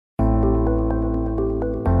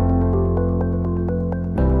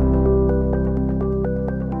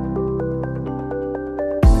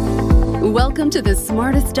Welcome to the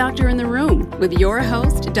smartest doctor in the room with your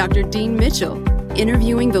host, Dr. Dean Mitchell,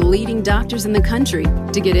 interviewing the leading doctors in the country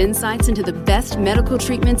to get insights into the best medical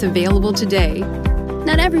treatments available today.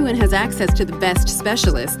 Not everyone has access to the best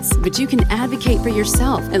specialists, but you can advocate for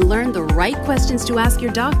yourself and learn the right questions to ask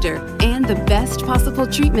your doctor and the best possible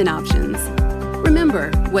treatment options.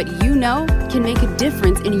 Remember, what you know can make a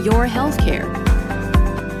difference in your healthcare.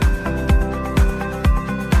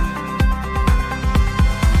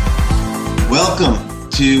 Welcome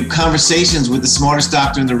to Conversations with the Smartest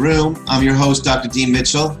Doctor in the Room. I'm your host, Dr. Dean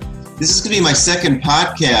Mitchell. This is going to be my second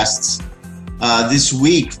podcast this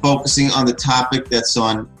week, focusing on the topic that's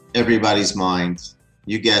on everybody's mind.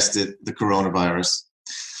 You guessed it, the coronavirus.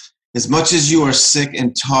 As much as you are sick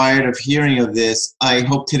and tired of hearing of this, I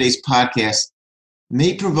hope today's podcast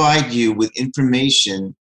may provide you with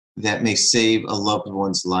information that may save a loved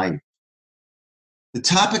one's life. The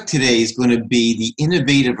topic today is going to be the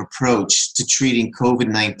innovative approach to treating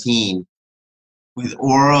COVID-19 with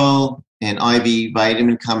oral and IV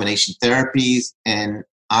vitamin combination therapies and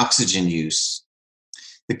oxygen use.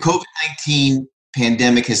 The COVID-19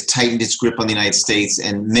 pandemic has tightened its grip on the United States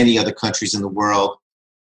and many other countries in the world.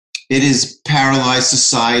 It has paralyzed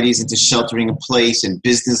societies into sheltering in place and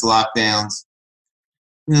business lockdowns.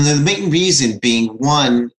 And the main reason being,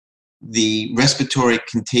 one, the respiratory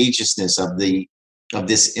contagiousness of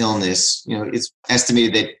this illness. It's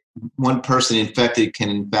estimated that one person infected can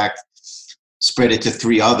in fact spread it to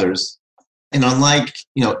three others. And unlike,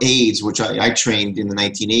 AIDS, which I trained in the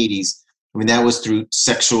 1980s, that was through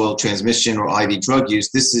sexual transmission or IV drug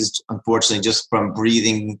use. This is unfortunately just from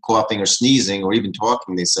breathing, coughing, or sneezing, or even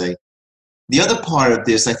talking, they say. The other part of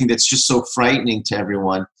this, I think that's just so frightening to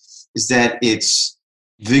everyone, is that it's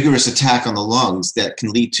vigorous attack on the lungs that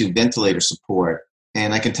can lead to ventilator support.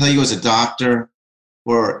 And I can tell you as a doctor,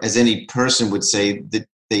 or as any person would say, that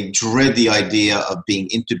they dread the idea of being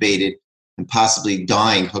intubated and possibly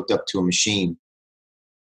dying hooked up to a machine.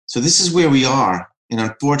 So this is where we are. And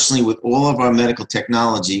unfortunately, with all of our medical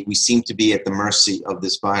technology, we seem to be at the mercy of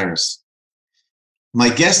this virus. My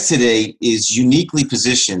guest today is uniquely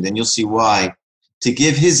positioned, and you'll see why, to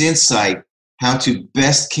give his insight how to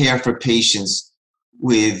best care for patients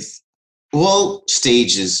with all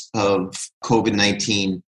stages of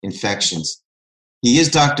COVID-19 infections. He is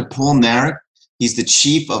Dr. Paul Marik. He's the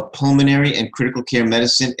Chief of Pulmonary and Critical Care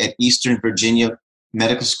Medicine at Eastern Virginia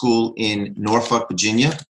Medical School in Norfolk,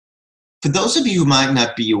 Virginia. For those of you who might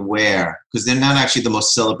not be aware, because they're not actually the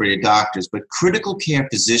most celebrated doctors, but critical care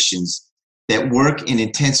physicians that work in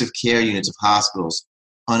intensive care units of hospitals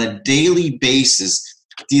on a daily basis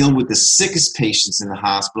deal with the sickest patients in the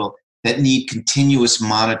hospital that need continuous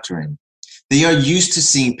monitoring. They are used to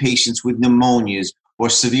seeing patients with pneumonias or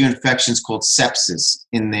severe infections called sepsis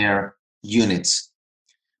in their units.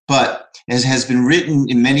 But as has been written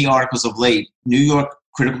in many articles of late, New York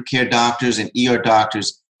critical care doctors and ER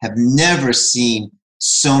doctors have never seen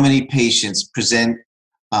so many patients present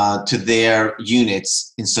to their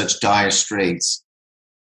units in such dire straits.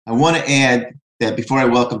 I want to add that before I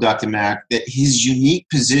welcome Dr. Marik, that his unique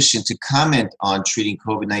position to comment on treating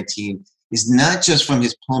COVID-19 is not just from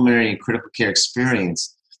his pulmonary and critical care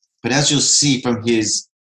experience, but as you'll see from his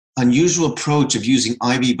unusual approach of using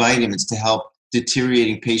IV vitamins to help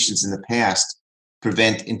deteriorating patients in the past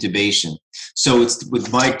prevent intubation. So it's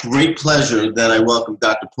with my great pleasure that I welcome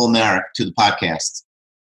Dr. Paul Marik to the podcast.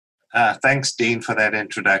 Thanks, Dean, for that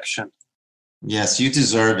introduction. Yes, you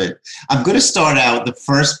deserve it. I'm going to start out the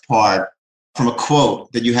first part from a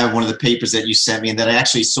quote that you have in one of the papers that you sent me, and that I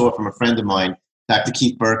actually saw from a friend of mine, Dr.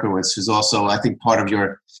 Keith Berkowitz, who's also, I think, part of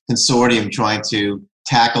your consortium trying to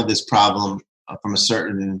tackle this problem from a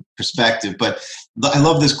certain perspective. But I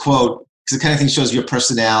love this quote because the kind of thing shows your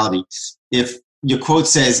personality. If your quote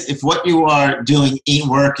says, if what you are doing ain't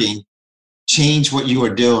working, change what you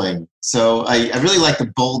are doing. So I really like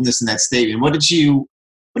the boldness in that statement. What did you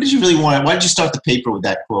really want? Why did you start the paper with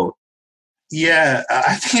that quote? Yeah,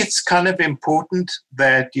 I think it's kind of important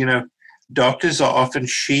that, doctors are often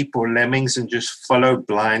sheep or lemmings and just follow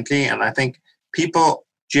blindly. And I think people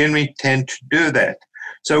generally tend to do that.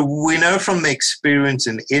 So we know from the experience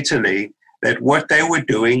in Italy that what they were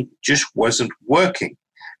doing just wasn't working.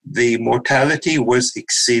 The mortality was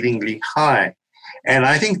exceedingly high. And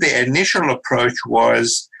I think the initial approach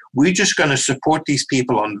was, we're just going to support these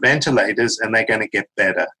people on ventilators and they're going to get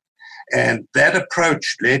better. And that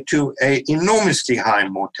approach led to an enormously high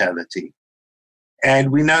mortality.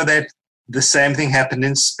 And we know that the same thing happened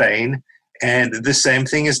in Spain, and the same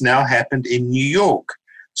thing has now happened in New York.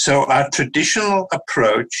 So our traditional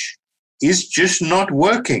approach is just not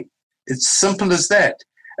working. It's simple as that.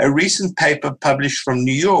 a recent paper published from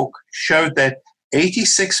New York showed that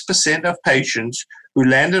 86% of patients who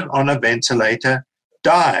landed on a ventilator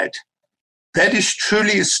died. That is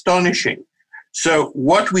truly astonishing. So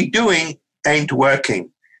what we're doing ain't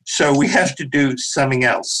working. So we have to do something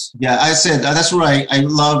else. Yeah, I said that's where I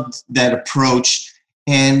loved that approach.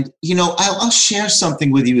 And, I'll share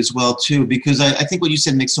something with you as well, too, because I think what you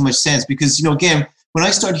said makes so much sense. Because, again, when I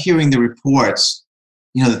start hearing the reports,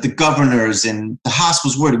 that the governors and the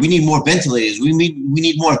hospitals were, we need more ventilators. We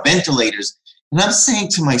need more ventilators. And I'm saying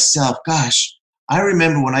to myself, gosh, I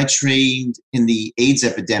remember when I trained in the AIDS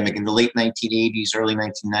epidemic in the late 1980s, early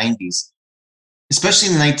 1990s, especially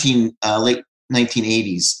in the late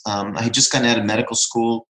 1980s. I had just gotten out of medical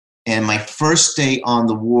school. And my first day on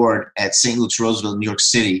the ward at St. Luke's Roosevelt, New York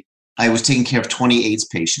City, I was taking care of 20 AIDS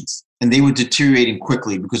patients. And they were deteriorating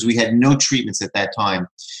quickly because we had no treatments at that time.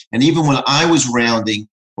 And even when I was rounding,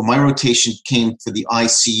 when my rotation came for the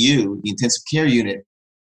ICU, the intensive care unit,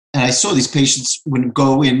 and I saw these patients would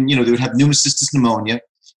go in, they would have pneumocystis pneumonia.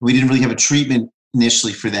 We didn't really have a treatment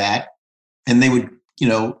initially for that. And they would,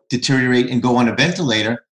 deteriorate and go on a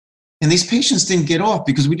ventilator. And these patients didn't get off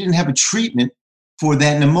because we didn't have a treatment for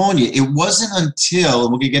that pneumonia. It wasn't until,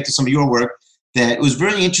 and we're going to get to some of your work, that it was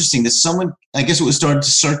very interesting that someone, I guess it was starting to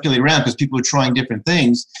circulate around because people were trying different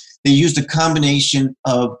things. They used a combination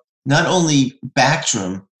of not only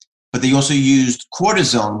Bactrim, but they also used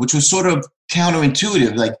cortisone, which was sort of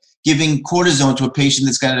counterintuitive, like giving cortisone to a patient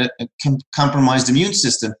that's got a compromised immune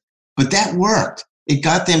system. But that worked. It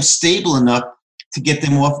got them stable enough to get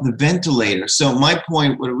them off the ventilator. So my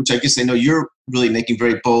point, which I guess I know you're really making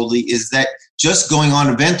very boldly, is that just going on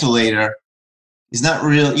a ventilator is not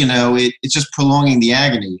real, it's just prolonging the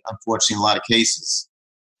agony, unfortunately, in a lot of cases.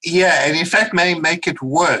 Yeah, and in fact may make it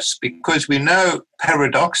worse because we know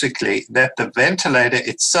paradoxically that the ventilator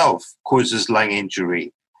itself causes lung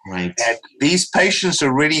injury. Right. And these patients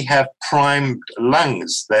already have primed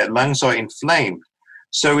lungs. Their lungs are inflamed.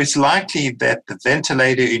 So it's likely that the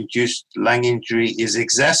ventilator-induced lung injury is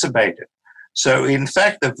exacerbated. So in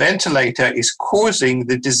fact, the ventilator is causing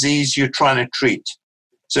the disease you're trying to treat.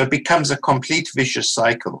 So it becomes a complete vicious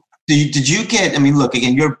cycle. Did you get, look,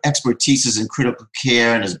 again, your expertise is in critical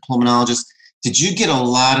care and as a pulmonologist, did you get a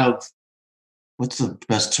lot of, what's the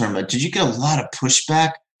best term? Did you get a lot of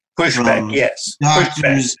pushback? Yes.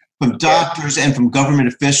 From doctors and from government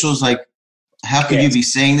officials? Like, how could you be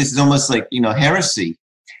saying this? It's almost like, heresy.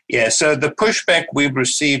 Yeah, so the pushback we've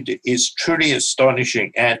received is truly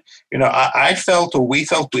astonishing. And, we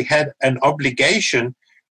felt we had an obligation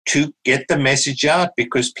to get the message out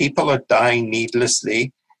because people are dying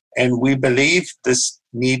needlessly. And we believe this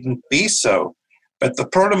needn't be so. But the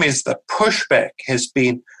problem is the pushback has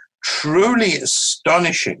been truly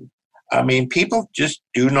astonishing. People just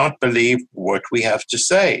do not believe what we have to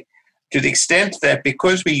say, to the extent that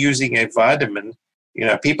because we're using a vitamin,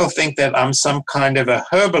 people think that I'm some kind of a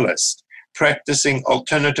herbalist practicing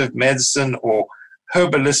alternative medicine or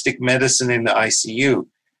herbalistic medicine in the ICU.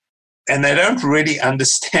 And they don't really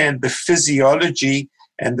understand the physiology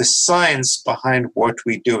and the science behind what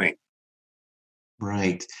we're doing.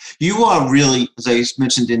 Right. You are really, as I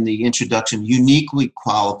mentioned in the introduction, uniquely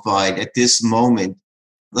qualified at this moment.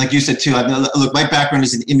 Like you said, too, look, my background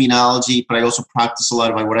is in immunology, but I also practice a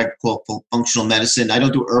lot of what I call functional medicine. I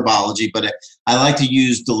don't do herbology, but I like to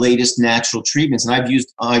use the latest natural treatments. And I've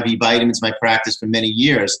used IV vitamins in my practice for many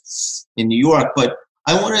years in New York. But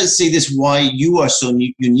I want to say this, why you are so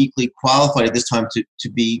uniquely qualified at this time to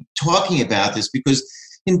be talking about this, because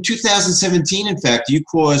in 2017, in fact, you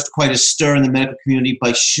caused quite a stir in the medical community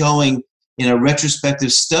by showing in a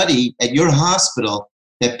retrospective study at your hospital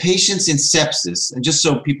that patients in sepsis, and just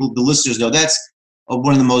so people, the listeners know, that's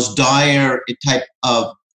one of the most dire type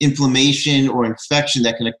of inflammation or infection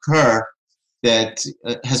that can occur that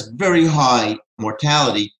has very high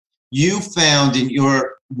mortality. You found in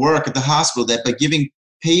your work at the hospital that by giving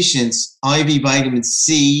patients IV vitamin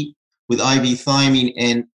C with IV thiamine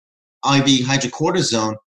and IV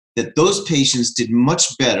hydrocortisone, that those patients did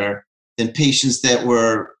much better than patients that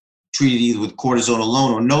were treated either with cortisone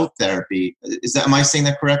alone or no therapy. Am I saying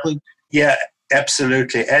that correctly? Yeah,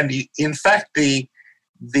 absolutely. And in fact, the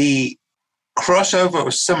crossover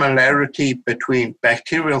or similarity between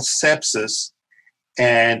bacterial sepsis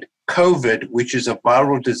and COVID, which is a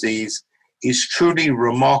viral disease, is truly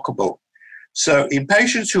remarkable. So in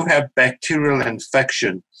patients who have bacterial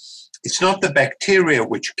infection, it's not the bacteria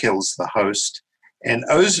which kills the host. And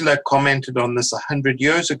Osler commented on this 100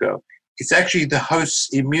 years ago. It's actually the host's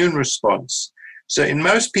immune response. So in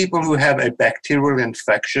most people who have a bacterial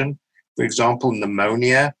infection, for example,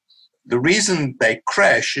 pneumonia, the reason they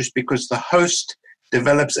crash is because the host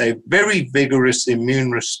develops a very vigorous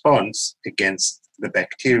immune response against the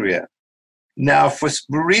bacteria. Now, for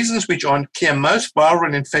reasons which aren't clear, most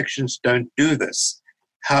viral infections don't do this.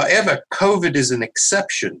 However, COVID is an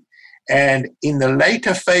exception. And in the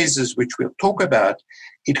later phases, which we'll talk about,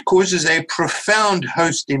 it causes a profound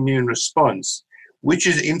host immune response, which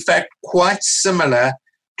is in fact quite similar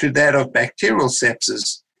to that of bacterial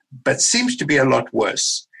sepsis, but seems to be a lot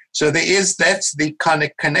worse. So that's the kind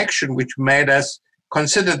of connection which made us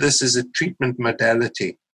consider this as a treatment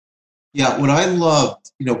modality. Yeah, what I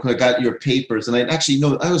loved, because I got your papers, and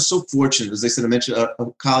I was so fortunate, as I said, I mentioned a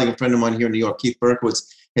colleague, a friend of mine here in New York, Keith Berkowitz,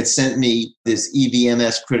 had sent me this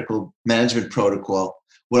EVMS critical management protocol.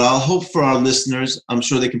 What I'll hope for our listeners, I'm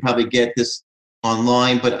sure they can probably get this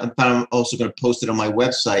online, but I'm also going to post it on my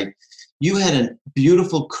website. You had a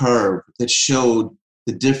beautiful curve that showed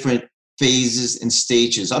the different phases and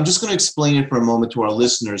stages. I'm just going to explain it for a moment to our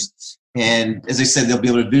listeners. And as I said, they'll be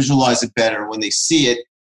able to visualize it better when they see it,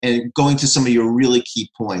 and going to some of your really key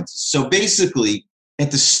points. So basically, at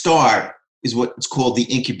the start is what's called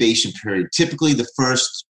the incubation period. Typically, the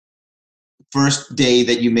first day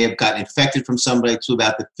that you may have gotten infected from somebody to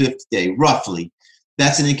about the 5th day, roughly.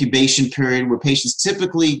 That's an incubation period where patients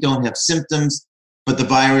typically don't have symptoms, but the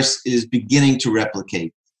virus is beginning to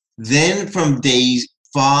replicate. Then from day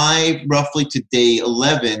 5, roughly to day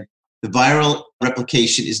 11, the viral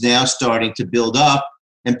replication is now starting to build up,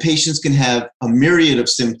 and patients can have a myriad of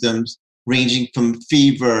symptoms ranging from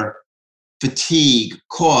fever, fatigue,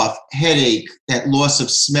 cough, headache, that loss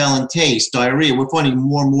of smell and taste, diarrhea. We're finding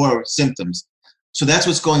more and more symptoms. So that's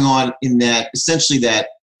what's going on in that, essentially that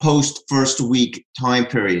post-first week time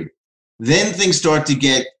period. Then things start to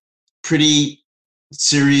get pretty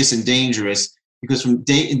serious and dangerous because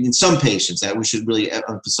in some patients, that we should really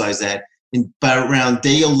emphasize that, by around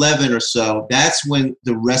day 11 or so, that's when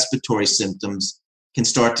the respiratory symptoms can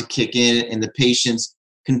start to kick in, and the patients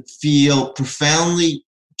can feel profoundly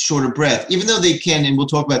short of breath, even though they can, and we'll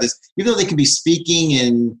talk about this, even though they can be speaking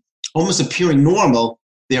and almost appearing normal,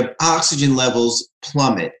 their oxygen levels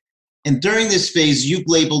plummet. And during this phase, you've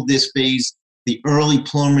labeled this phase the early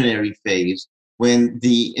pulmonary phase, when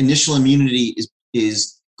the initial immunity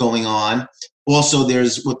is going on. Also,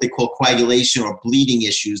 there's what they call coagulation or bleeding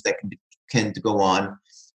issues that can go on.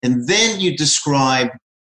 And then you describe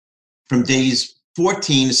from days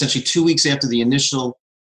 14, essentially 2 weeks after the initial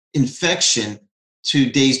infection, to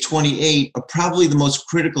days 28 are probably the most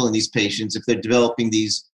critical in these patients if they're developing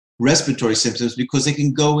these respiratory symptoms, because they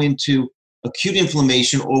can go into acute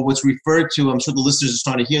inflammation, or what's referred to, I'm sure the listeners are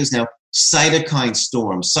starting to hear this now, cytokine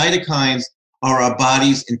storm. Cytokines are our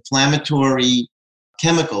body's inflammatory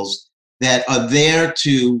chemicals that are there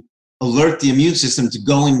to alert the immune system to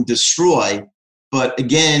go and destroy. But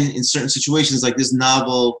again, in certain situations like this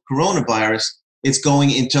novel coronavirus, it's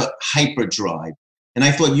going into hyperdrive. And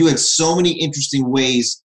I thought you had so many interesting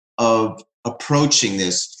ways of approaching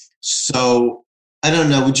this. So I don't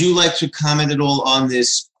know, would you like to comment at all on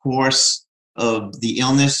this course of the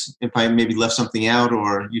illness, if I maybe left something out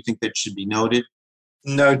or you think that should be noted?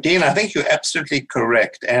 No, Dean, I think you're absolutely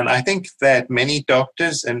correct. And I think that many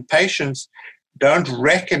doctors and patients don't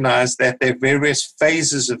recognize that there are various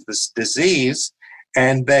phases of this disease,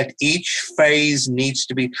 and that each phase needs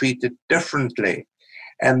to be treated differently.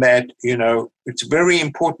 And that, it's very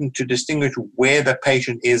important to distinguish where the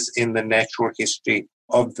patient is in the natural history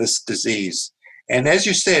of this disease. And as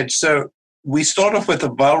you said, so we start off with a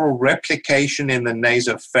viral replication in the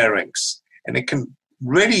nasopharynx, and it can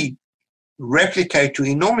really replicate to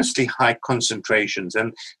enormously high concentrations.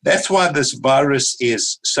 And that's why this virus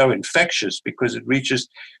is so infectious, because it reaches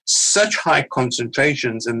such high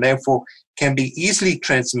concentrations and therefore can be easily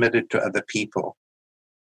transmitted to other people.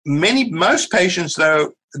 Most patients,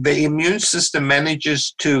 though, the immune system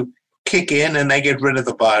manages to kick in and they get rid of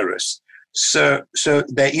the virus. So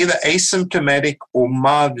they're either asymptomatic or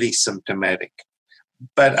mildly symptomatic.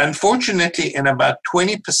 But unfortunately, in about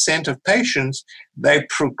 20% of patients, they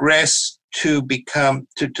progress to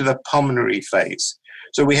the pulmonary phase.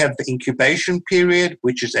 So we have the incubation period,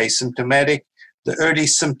 which is asymptomatic, the early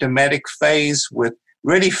symptomatic phase with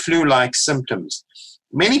really flu-like symptoms.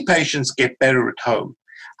 Many patients get better at home.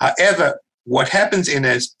 However, what happens in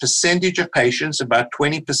a percentage of patients, about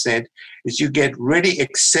 20%, is you get really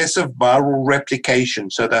excessive viral replication.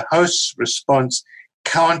 So the host's response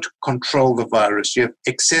can't control the virus. You have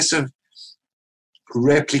excessive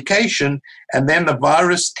replication, and then the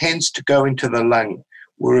virus tends to go into the lung,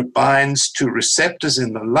 where it binds to receptors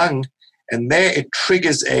in the lung, and there it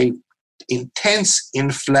triggers a intense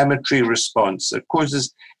inflammatory response. It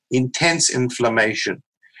causes intense inflammation.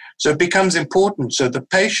 So it becomes important. So the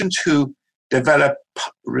patients who develop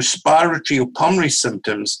respiratory or pulmonary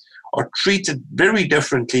symptoms are treated very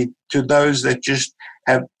differently to those that just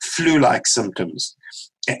have flu-like symptoms.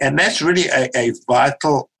 And that's really a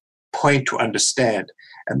vital point to understand.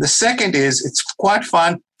 And the second is it's quite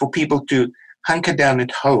fine for people to hunker down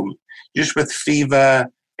at home just with fever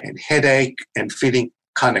and headache and feeling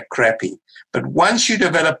kind of crappy. But once you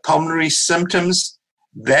develop pulmonary symptoms,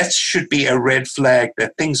 that should be a red flag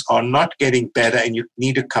that things are not getting better and you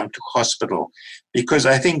need to come to hospital. Because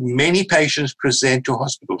I think many patients present to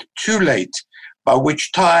hospital too late, by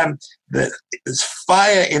which time the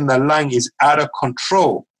fire in the lung is out of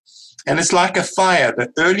control. And it's like a fire.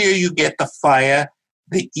 The earlier you get the fire,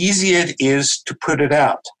 the easier it is to put it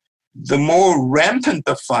out. The more rampant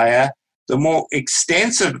the fire, the more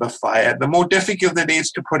extensive the fire, the more difficult it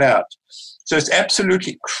is to put out. So it's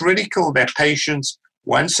absolutely critical that patients,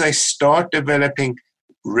 once they start developing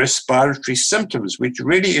respiratory symptoms, which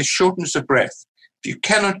really is shortness of breath, if you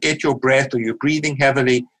cannot get your breath or you're breathing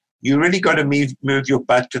heavily, you really got to move your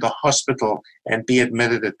butt to the hospital and be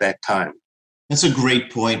admitted at that time. That's a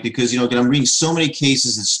great point because, again, I'm reading so many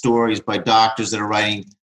cases and stories by doctors that are writing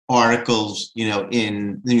articles,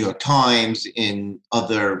 in the New York Times, in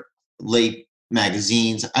other late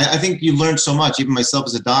magazines. I think you learn so much, even myself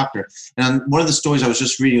as a doctor. And one of the stories I was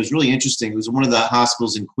just reading was really interesting. It was one of the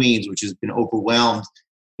hospitals in Queens, which has been overwhelmed,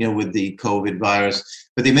 with the COVID virus.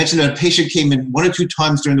 But they mentioned that a patient came in 1 or 2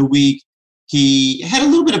 times during the week. He had a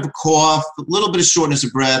little bit of a cough, a little bit of shortness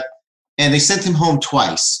of breath, and they sent him home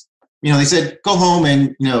twice. They said, go home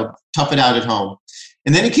and, tough it out at home.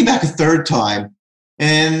 And then he came back a third time.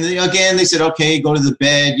 And again, they said, okay, go to the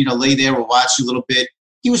bed, lay there, we'll watch you a little bit.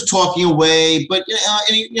 He was talking away, but,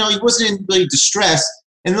 he wasn't in really distress.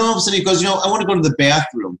 And then all of a sudden he goes, I want to go to the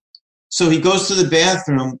bathroom. So he goes to the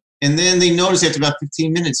bathroom, and then they noticed after about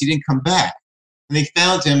 15 minutes, he didn't come back. And they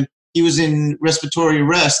found him, he was in respiratory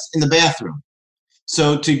arrest in the bathroom.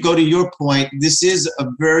 So to go to your point, this is a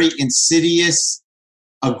very insidious,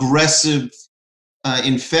 aggressive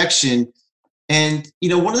infection. And,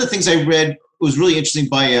 one of the things I read was really interesting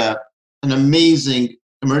by an amazing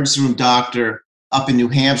emergency room doctor up in New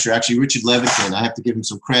Hampshire, actually Richard Levitin. I have to give him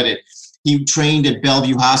some credit. He trained at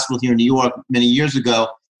Bellevue Hospital here in New York many years ago,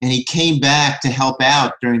 and he came back to help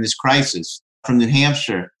out during this crisis from New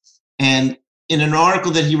Hampshire. And in an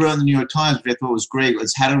article that he wrote in the New York Times, which I thought was great,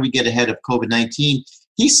 was How Do We Get Ahead of COVID-19?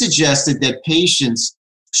 He suggested that patients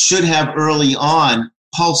should have early on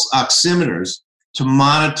pulse oximeters to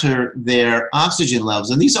monitor their oxygen levels.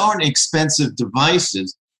 And these aren't expensive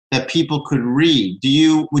devices that people could read.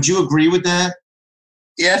 Would you agree with that?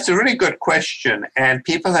 Yeah, it's a really good question. And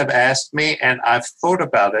people have asked me, and I've thought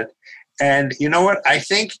about it. And you know what? I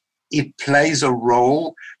think it plays a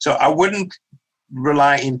role. So I wouldn't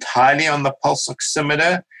rely entirely on the pulse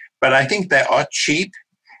oximeter, but I think they are cheap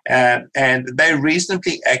and they're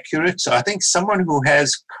reasonably accurate. So I think someone who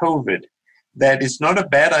has COVID, that it's not a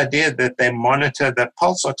bad idea that they monitor the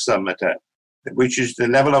pulse oximeter, which is the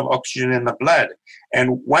level of oxygen in the blood.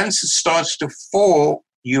 And once it starts to fall,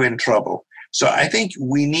 you're in trouble. So I think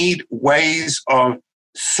we need ways of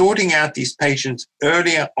sorting out these patients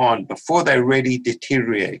earlier on before they really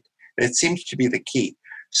deteriorate. That seems to be the key.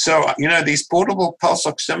 So, these portable pulse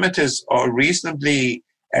oximeters are reasonably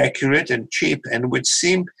accurate and cheap and would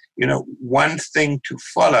seem, one thing to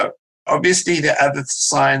follow. Obviously, there are other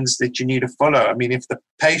signs that you need to follow. I mean, if the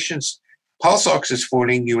patient's pulse ox is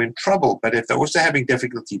falling, you're in trouble. But if they're also having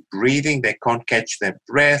difficulty breathing, they can't catch their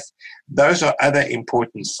breath, those are other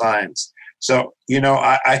important signs. So,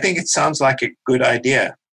 I think it sounds like a good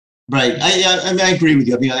idea. Right. I agree with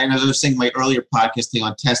you. I was saying my earlier podcast thing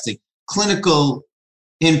on testing. Clinical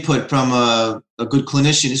input from a good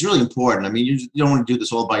clinician is really important. You don't want to do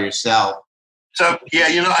this all by yourself. So,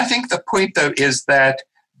 I think the point, though, is that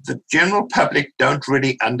the general public don't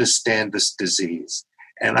really understand this disease.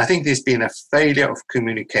 And I think there's been a failure of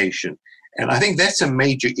communication. And I think that's a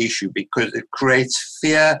major issue because it creates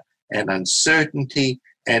fear and uncertainty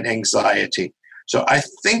and anxiety. So I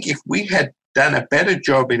think if we had done a better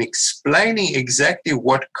job in explaining exactly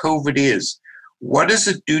what COVID is, what does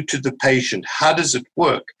it do to the patient, how does it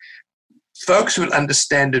work, folks would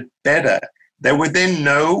understand it better. They would then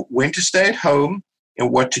know when to stay at home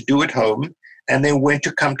and what to do at home, and then when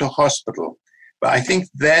to come to hospital. But I think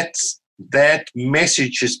that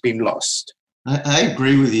message has been lost. I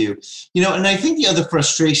agree with you. And I think the other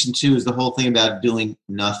frustration, too, is the whole thing about doing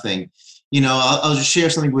nothing. I'll just share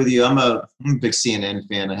something with you. I'm a big CNN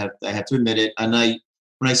fan. I have to admit it. And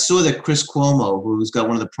when I saw that Chris Cuomo, who's got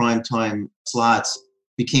one of the primetime slots,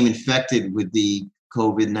 became infected with the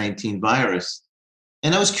COVID-19 virus,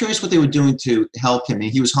 And I was curious what they were doing to help him.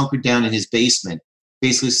 And he was hunkered down in his basement,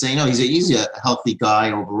 basically saying, "Oh, he's a healthy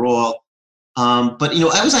guy overall." But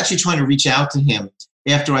I was actually trying to reach out to him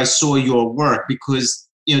after I saw your work because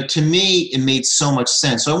to me it made so much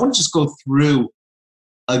sense. So I want to just go through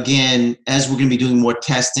again as we're going to be doing more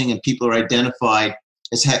testing and people are identified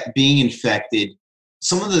as being infected.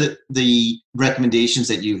 Some of the recommendations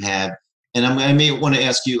that you have, and I may want to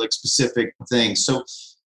ask you like specific things. So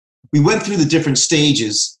we went through the different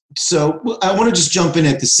stages. So I want to just jump in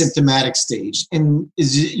at the symptomatic stage. And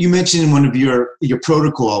as you mentioned in one of your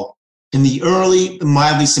protocol, in the early,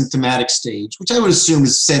 mildly symptomatic stage, which I would assume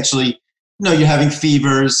is essentially, you're having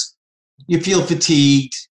fevers, you feel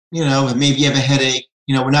fatigued, maybe you have a headache.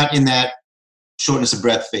 We're not in that shortness of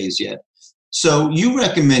breath phase yet. So you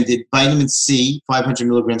recommended vitamin C, 500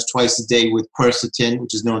 milligrams twice a day with quercetin,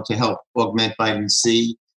 which is known to help augment vitamin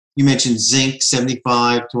C. You mentioned zinc,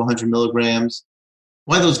 75 to 100 milligrams.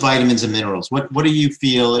 Why those vitamins and minerals? What do you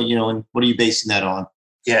feel, and what are you basing that on?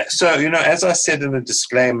 Yeah, so, as I said in the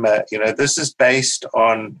disclaimer, this is based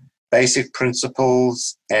on basic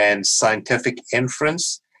principles and scientific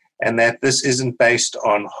inference, and that this isn't based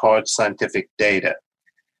on hard scientific data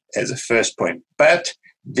as a first point. But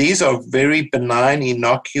these are very benign,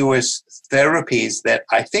 innocuous therapies that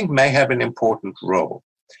I think may have an important role.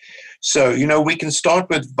 So, we can start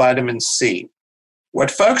with vitamin C.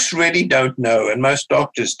 What folks really don't know, and most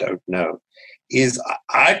doctors don't know, is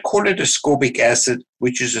I call it ascorbic acid,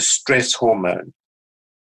 which is a stress hormone.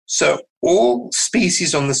 So all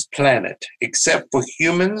species on this planet, except for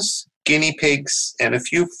humans, guinea pigs, and a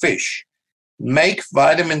few fish, make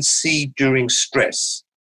vitamin C during stress.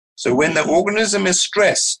 So when the organism is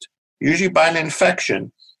stressed, usually by an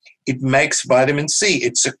infection, it makes vitamin C.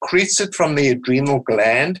 It secretes it from the adrenal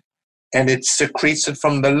gland, and it secretes it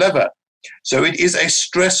from the liver. So it is a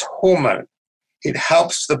stress hormone. It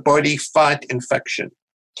helps the body fight infection.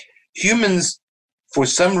 Humans, for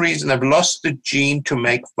some reason, have lost the gene to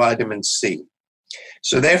make vitamin C.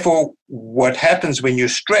 So therefore, what happens when you're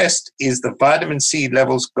stressed is the vitamin C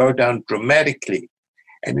levels go down dramatically.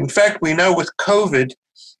 And in fact, we know with COVID,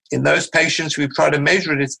 in those patients we've tried to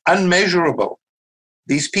measure it, it's unmeasurable.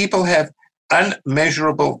 These people have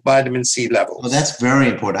unmeasurable vitamin C levels. Well, that's very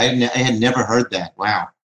important. I had never heard that. Wow.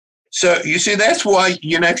 So you see, that's why,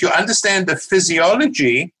 if you understand the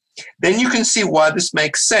physiology, then you can see why this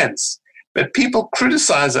makes sense. But people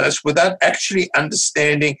criticize us without actually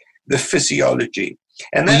understanding the physiology.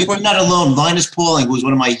 And that's you're not alone. Linus Pauling, who was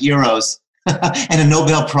one of my heroes and a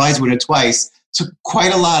Nobel Prize winner twice, took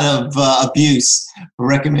quite a lot of abuse for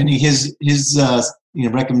recommending his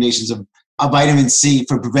recommendations of vitamin C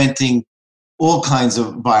for preventing all kinds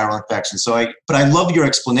of viral infections. But I love your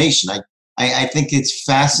explanation. I think it's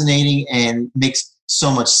fascinating and makes so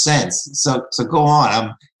much sense. So go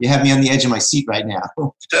on. You have me on the edge of my seat right now.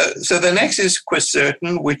 So the next is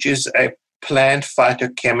quercetin, which is a plant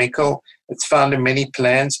phytochemical. It's found in many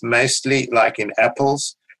plants, mostly like in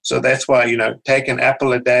apples. So that's why, take an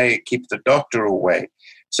apple a day, keep the doctor away.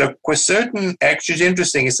 So quercetin actually is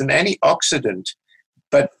interesting. It's an antioxidant,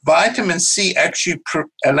 but vitamin C actually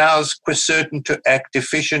allows quercetin to act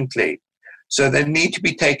efficiently. So they need to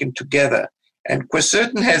be taken together. And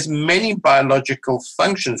quercetin has many biological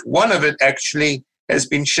functions. One of it actually has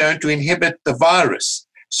been shown to inhibit the virus.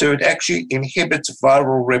 So it actually inhibits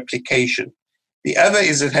viral replication. The other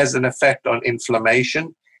is it has an effect on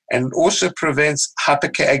inflammation and also prevents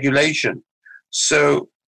hypercoagulation. So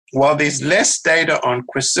while there's less data on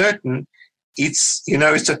quercetin, it's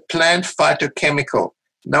a plant phytochemical.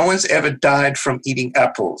 No one's ever died from eating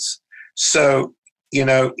apples. So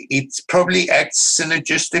it probably acts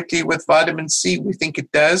synergistically with vitamin C. We think it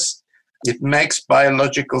does. It makes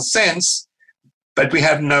biological sense, but we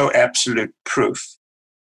have no absolute proof.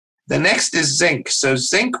 The next is zinc. So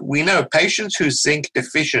zinc, we know patients who are zinc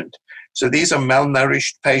deficient, so these are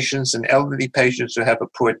malnourished patients and elderly patients who have a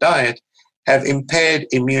poor diet, have impaired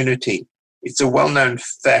immunity. It's a well-known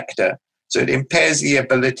factor. So it impairs the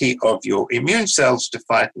ability of your immune cells to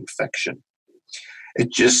fight infection.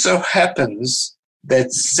 It just so happens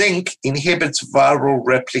that zinc inhibits viral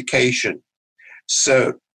replication.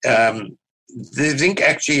 So the zinc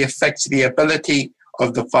actually affects the ability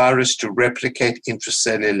of the virus to replicate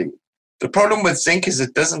intracellularly. The problem with zinc is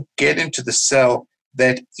it doesn't get into the cell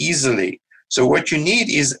that easily. So what you need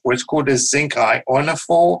is what's called a zinc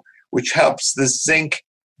ionophore, which helps the zinc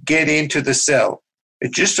get into the cell.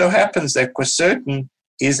 It just so happens that quercetin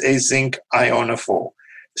is a zinc ionophore.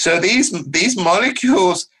 So these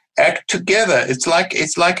molecules act together. It's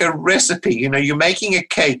like a recipe. You're making a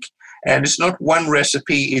cake, and it's not one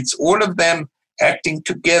recipe. It's all of them acting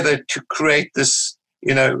together to create this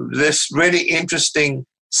this really interesting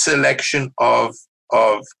selection of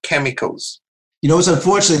chemicals. It's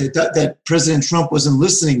unfortunate that President Trump wasn't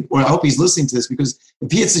listening, or I hope he's listening to this, because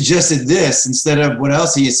if he had suggested this instead of what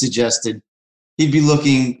else he had suggested, he'd be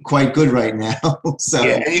looking quite good right now. So,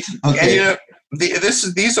 yeah, okay.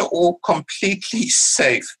 These are all completely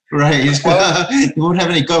safe. Right. Well, you won't have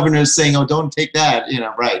any governors saying, "Oh, don't take that."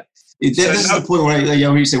 Right. This is the point where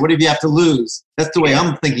you say, "What if you have to lose?" That's the way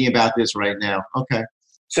I'm thinking about this right now. Okay.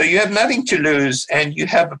 So you have nothing to lose, and you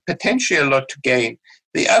have potentially a lot to gain.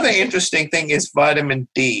 The other interesting thing is vitamin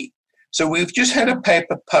D. So we've just had a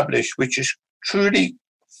paper published, which is truly,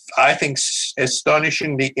 I think,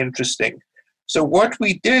 astonishingly interesting. So what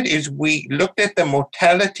we did is we looked at the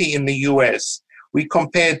mortality in the US. We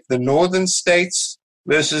compared the northern states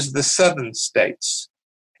versus the southern states.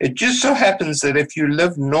 It just so happens that if you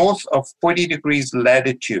live north of 40 degrees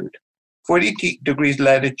latitude, 40 degrees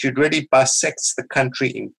latitude really bisects the country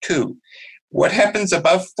in two. What happens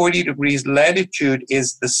above 40 degrees latitude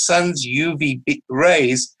is the sun's UV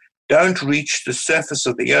rays don't reach the surface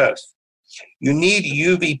of the earth. You need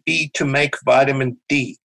UVB to make vitamin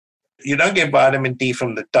D. You don't get vitamin D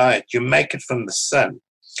from the diet, you make it from the sun.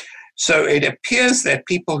 So it appears that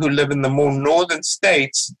people who live in the more northern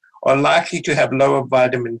states are likely to have lower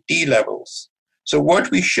vitamin D levels. So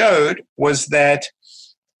what we showed was that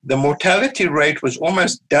the mortality rate was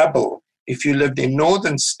almost double if you lived in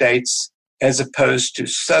northern states as opposed to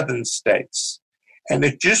southern states. And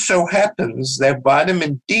it just so happens that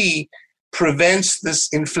vitamin D prevents this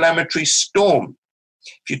inflammatory storm.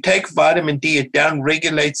 If you take vitamin D, it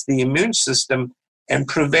downregulates the immune system and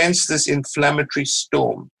prevents this inflammatory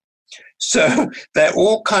storm. So they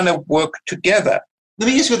all kind of work together. Let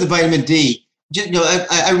me ask you about the vitamin D.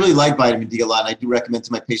 I really like vitamin D a lot, and I do recommend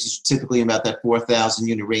to my patients typically about that 4,000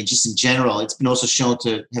 unit range. Just in general, it's been also shown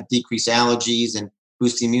to have decreased allergies and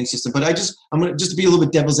boost the immune system. But I'm going to be a little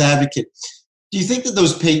bit devil's advocate. Do you think that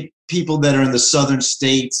those people that are in the southern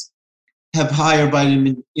states have higher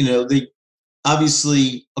vitamin? They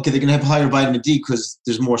obviously, they're going to have higher vitamin D because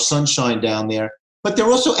there's more sunshine down there. But they're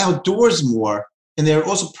also outdoors more, and they're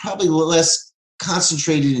also probably less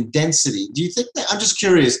concentrated in density. Do you think that? I'm just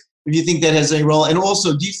curious if you think that has any role. And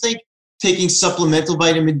also, do you think taking supplemental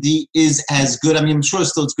vitamin D is as good? I mean, I'm sure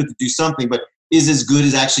still it's good to do something, but is as good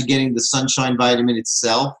as actually getting the sunshine vitamin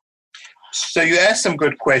itself? So you asked some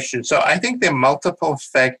good questions. So I think there are multiple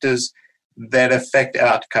factors that affect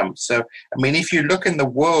outcomes. So, I mean, if you look in the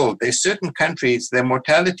world, there's certain countries, their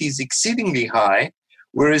mortality is exceedingly high,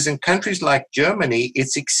 whereas in countries like Germany,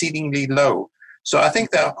 it's exceedingly low. So I think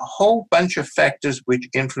there are a whole bunch of factors which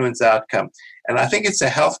influence outcome. And I think it's a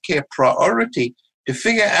healthcare priority to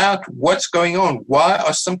figure out what's going on. Why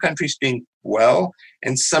are some countries doing well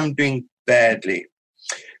and some doing badly?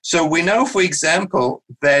 So we know, for example,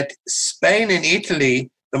 that Spain and Italy,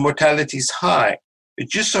 the mortality is high. It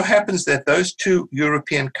just so happens that those two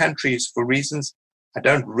European countries, for reasons I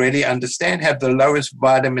don't really understand, have the lowest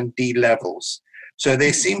vitamin D levels. So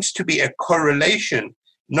there seems to be a correlation,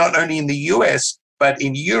 not only in the US, but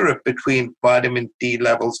in Europe, between vitamin D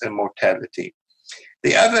levels and mortality.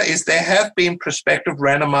 The other is there have been prospective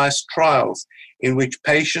randomized trials in which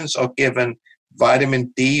patients are given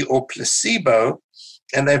vitamin D or placebo,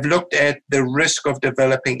 and they've looked at the risk of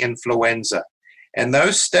developing influenza. And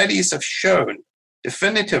those studies have shown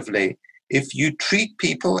definitively, if you treat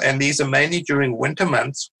people, and these are mainly during winter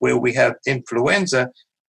months where we have influenza,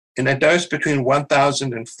 in a dose between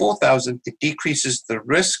 1,000 and 4,000, it decreases the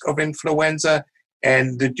risk of influenza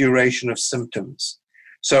and the duration of symptoms.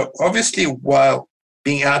 So obviously, while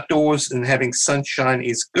being outdoors and having sunshine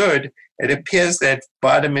is good, it appears that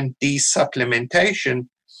vitamin D supplementation,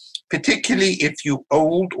 particularly if you're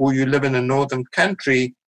old or you live in a northern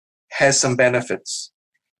country, has some benefits.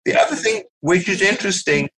 The other thing which is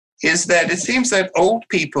interesting is that it seems that old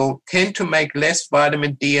people tend to make less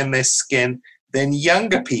vitamin D in their skin than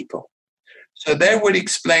younger people. So that would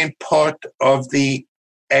explain part of the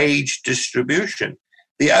age distribution.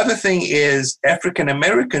 The other thing is African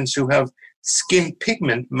Americans who have skin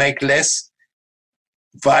pigment make less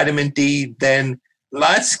vitamin D than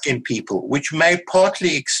light-skinned people, which may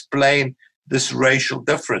partly explain this racial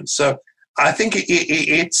difference. So I think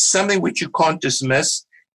it's something which you can't dismiss.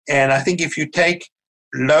 And I think if you take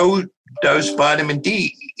low-dose vitamin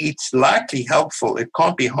D, it's likely helpful. It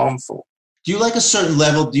can't be harmful. Do you like a certain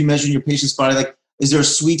level? Do you measure in your patient's body? Like, is there a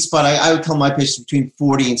sweet spot? I would tell my patients between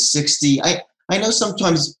 40 and 60. I know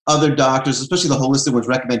sometimes other doctors, especially the holistic ones,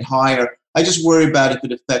 recommend higher. I just worry about if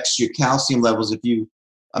it affects your calcium levels. If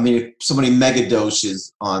somebody mega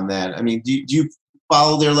doses on that. I mean, do you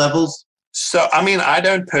follow their levels? So, I mean, I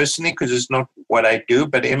don't personally, because it's not what I do.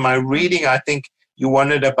 But in my reading, I think you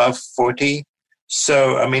want it above 40.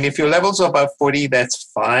 So, I mean, if your levels are above 40, that's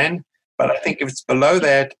fine. But I think if it's below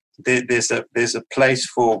that, there's a place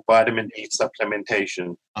for vitamin D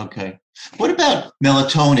supplementation. Okay. What about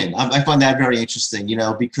melatonin? I find that very interesting,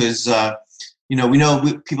 because,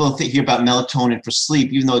 people hear about melatonin for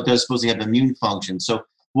sleep, even though it does supposedly have immune function. So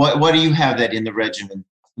why do you have that in the regimen?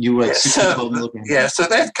 You were at 12 milligrams. Yeah, so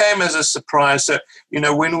that came as a surprise. So,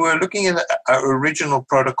 when we were looking at our original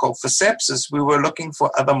protocol for sepsis, we were looking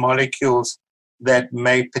for other molecules that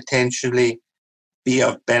may potentially be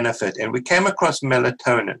of benefit. And we came across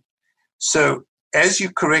melatonin. So as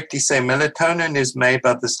you correctly say, melatonin is made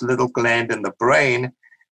by this little gland in the brain,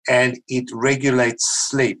 and it regulates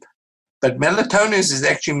sleep. But melatonin is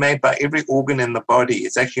actually made by every organ in the body.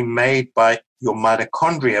 It's actually made by your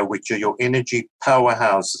mitochondria, which are your energy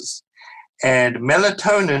powerhouses. And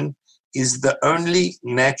melatonin is the only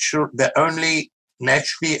naturally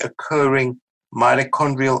occurring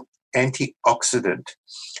mitochondrial antioxidant.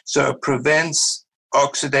 So it prevents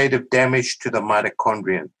oxidative damage to the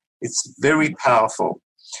mitochondrion. It's very powerful.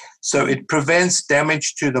 So it prevents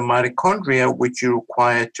damage to the mitochondria, which you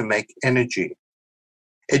require to make energy.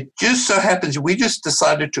 It just so happens we just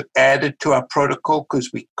decided to add it to our protocol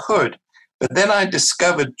because we could. But then I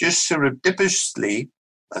discovered just serendipitously,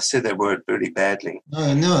 I said that word really badly.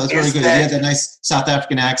 No, that's very good. You had that nice South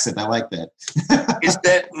African accent. I like that. Is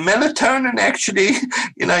that melatonin actually,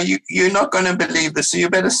 you're not going to believe this, so you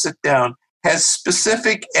better sit down, has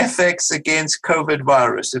specific effects against COVID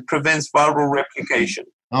virus. It prevents viral replication.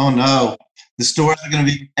 Oh, no. The stores are going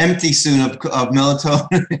to be empty soon of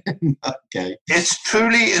melatonin. Okay. It's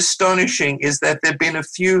truly astonishing is that there have been a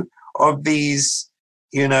few of these,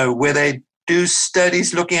 where they do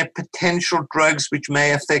studies looking at potential drugs which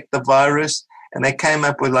may affect the virus, and they came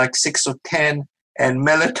up with like 6 or 10, and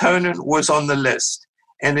melatonin was on the list.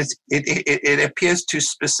 And it appears to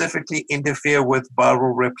specifically interfere with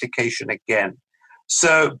viral replication again.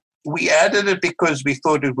 So we added it because we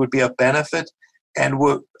thought it would be of benefit, and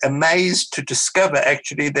were amazed to discover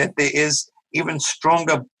actually that there is even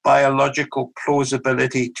stronger biological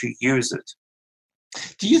plausibility to use it.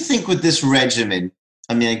 Do you think with this regimen,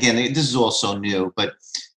 I mean, again, this is all so new, but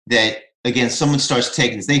that, again, someone starts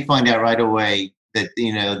taking this, they find out right away that,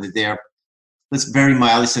 that they're very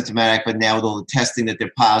mildly symptomatic, but now with all the testing that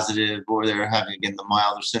they're positive or they're having, again, the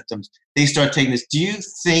milder symptoms, they start taking this. Do you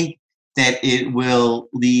think that it will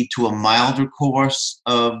lead to a milder course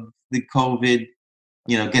of the COVID?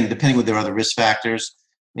 Again, depending on their other risk factors,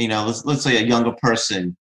 let's say a younger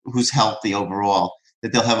person who's healthy overall,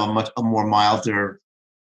 that they'll have a more milder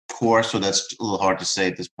course, or that's a little hard to say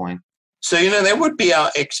at this point. So, that would be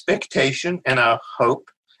our expectation and our hope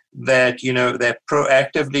that, that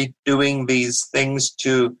proactively doing these things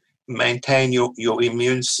to maintain your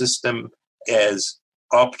immune system as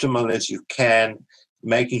optimal as you can,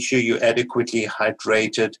 making sure you're adequately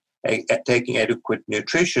hydrated, taking adequate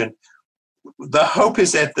nutrition. The hope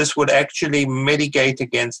is that this would actually mitigate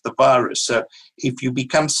against the virus. So if you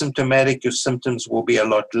become symptomatic, your symptoms will be a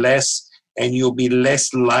lot less, and you'll be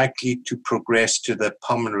less likely to progress to the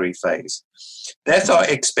pulmonary phase. That's our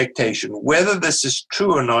expectation. Whether this is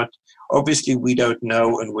true or not, obviously we don't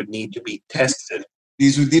know and would need to be tested.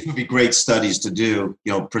 These would be great studies to do,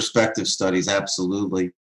 prospective studies,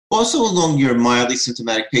 absolutely. Also, along your mildly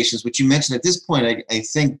symptomatic patients, which you mentioned at this point, I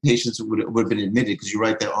think patients would have been admitted because you're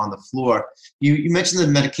right there on the floor. You mentioned the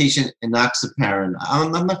medication enoxaparin.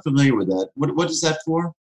 I'm not familiar with that. What is that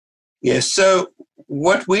for? Yes, so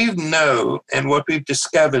what we know and what we've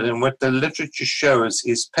discovered and what the literature shows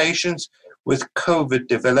is patients with COVID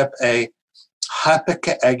develop a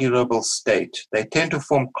hypercoagulable state. They tend to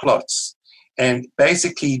form clots. And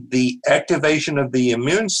basically, the activation of the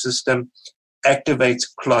immune system activates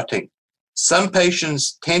clotting. Some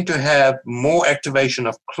patients tend to have more activation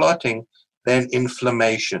of clotting than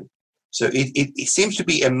inflammation. So it seems to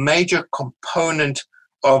be a major component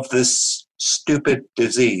of this stupid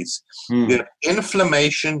disease. You have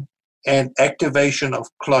inflammation and activation of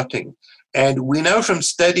clotting. And we know from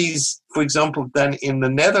studies, for example, done in the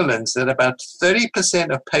Netherlands, that about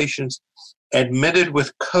 30% of patients admitted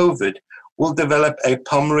with COVID will develop a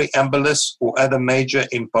pulmonary embolus or other major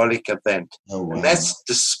embolic event. Oh, wow. And that's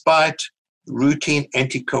despite routine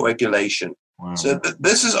anticoagulation. Wow. So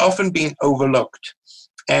this has often been overlooked.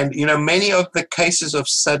 And, many of the cases of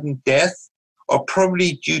sudden death are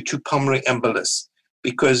probably due to pulmonary embolus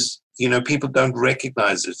because, people don't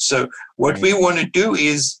recognize it. So what we want to do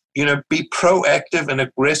is, be proactive and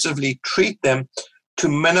aggressively treat them to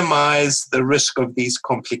minimize the risk of these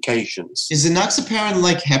complications. Is enoxaparin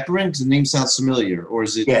like heparin? Because the name sounds familiar, or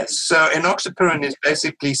is it? Yes. So enoxaparin is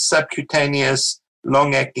basically subcutaneous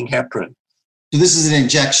long-acting heparin. So this is an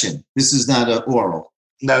injection. This is not an oral.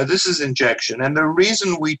 No, this is injection. And the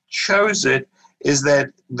reason we chose it is that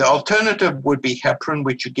the alternative would be heparin,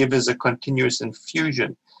 which you give as a continuous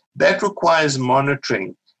infusion. That requires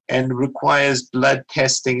monitoring and requires blood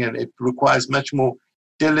testing, and it requires much more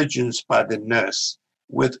diligence by the nurse.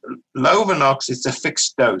 With Lovenox, it's a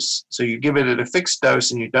fixed dose. So you give it at a fixed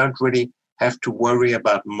dose and you don't really have to worry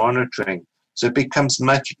about monitoring. So it becomes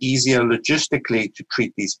much easier logistically to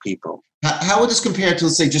treat these people. How would this compare to,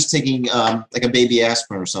 let's say, just taking like a baby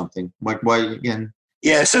aspirin or something? Like, why again?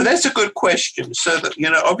 Yeah, so that's a good question. So,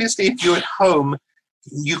 that, obviously if you're at home,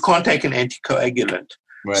 you can't take an anticoagulant.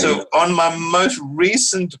 Right. So on my most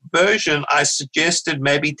recent version, I suggested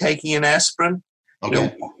maybe taking an aspirin.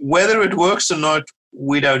 Okay. Whether it works or not,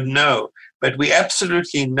 we don't know. But we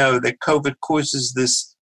absolutely know that COVID causes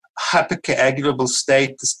this hypercoagulable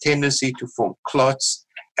state, this tendency to form clots.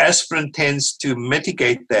 Aspirin tends to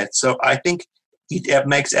mitigate that. So I think it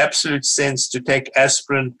makes absolute sense to take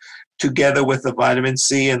aspirin together with the vitamin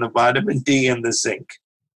C and the vitamin D and the zinc.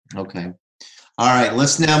 Okay. All right.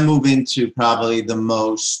 Let's now move into probably the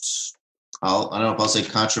most, I don't know if I'll say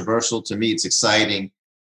controversial. To me, it's exciting.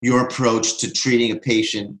 Your approach to treating a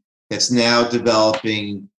patient that's now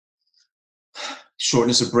developing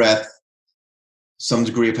shortness of breath, some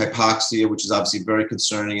degree of hypoxia, which is obviously very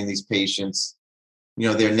concerning in these patients.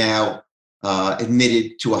 They're now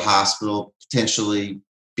admitted to a hospital, potentially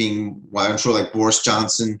being, I'm sure, like Boris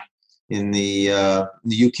Johnson in the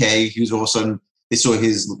UK. He was all of a sudden, they saw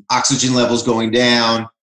his oxygen levels going down.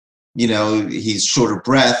 He's short of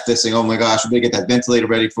breath. They're saying, oh my gosh, we better get that ventilator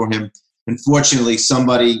ready for him. Unfortunately,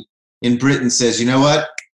 somebody in Britain says, you know what?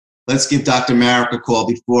 Let's give Dr. Marek a call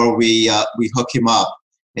before we hook him up.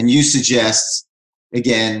 And you suggest,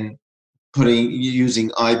 again, using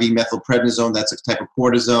IV methylprednisone, that's a type of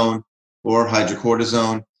cortisone, or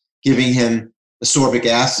hydrocortisone, giving him ascorbic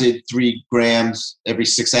acid, 3 grams every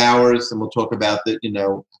 6 hours, and we'll talk about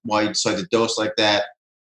why you decide to dose like that,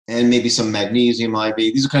 and maybe some magnesium IV.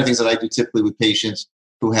 These are kind of things that I do typically with patients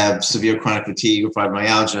who have severe chronic fatigue or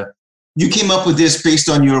fibromyalgia. You came up with this based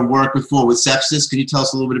on your work before with sepsis. Can you tell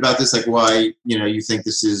us a little bit about this, like why you think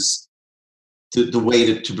this is the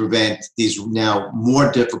way to prevent these now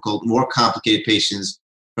more difficult, more complicated patients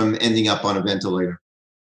from ending up on a ventilator?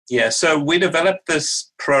 Yeah, so we developed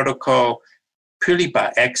this protocol purely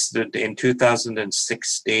by accident in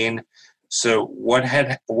 2016. So what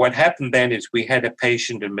happened then is we had a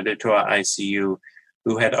patient admitted to our ICU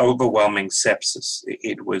who had overwhelming sepsis.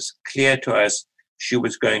 It was clear to us she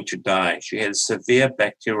was going to die. She had a severe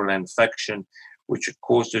bacterial infection, which had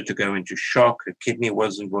caused her to go into shock. Her kidney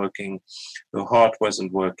wasn't working. Her heart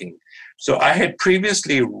wasn't working. So I had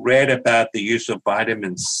previously read about the use of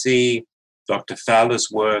vitamin C, Dr. Fowler's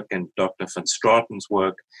work and Dr. van Straten's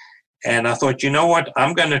work. And I thought, you know what,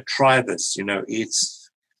 I'm going to try this.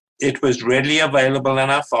 It was readily available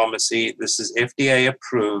in our pharmacy. This is FDA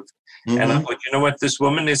approved. Mm-hmm. And I thought, you know what, this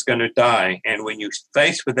woman is going to die. And when you're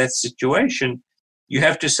faced with that situation, you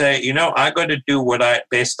have to say, I got to do what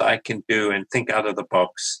best I can do and think out of the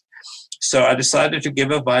box. So I decided to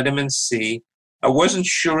give her vitamin C. I wasn't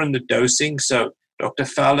sure in the dosing, so Dr.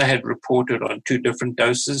 Fowler had reported on 2 different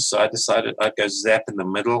doses, so I decided I'd go zap in the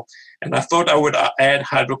middle. And I thought I would add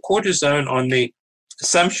hydrocortisone on the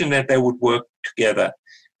assumption that they would work together,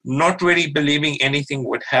 not really believing anything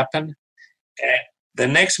would happen. And the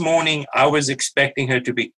next morning, I was expecting her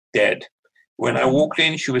to be dead. When I walked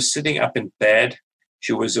in, she was sitting up in bed.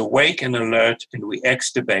 She was awake and alert, and we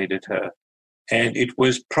extubated her. And it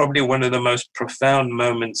was probably one of the most profound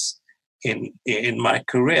moments in my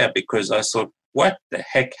career, because I thought, what the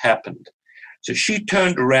heck happened? So she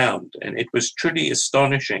turned around, and it was truly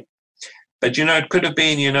astonishing. But, it could have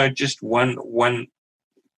been, just one. Right.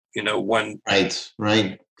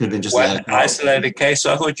 Could have been just one isolated case.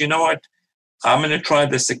 So I thought, you know what? I'm going to try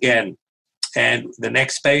this again. And the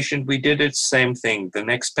next patient, we did it, same thing. The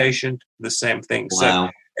next patient, the same thing. Wow.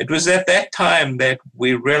 So it was at that time that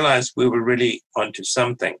we realized we were really onto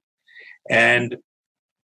something. And,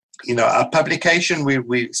 our publication, we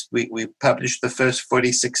published the first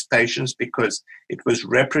 46 patients because it was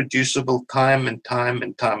reproducible time and time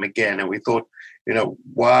and time again. And we thought,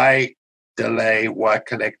 why delay? Why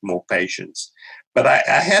collect more patients? But I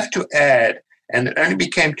have to add, and it only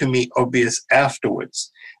became to me obvious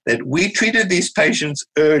afterwards, that we treated these patients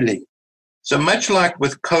early. So much like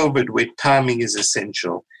with COVID, where timing is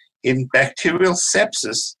essential, in bacterial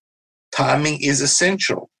sepsis, timing is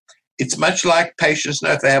essential. it's much like patients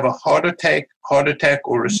know if they have a heart attack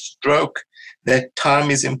or a stroke, that time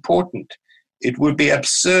is important. It would be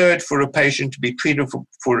absurd for a patient to be treated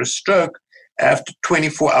for a stroke after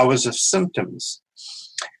 24 hours of symptoms.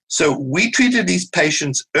 So we treated these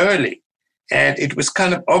patients early, and it was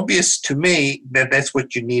kind of obvious to me that that's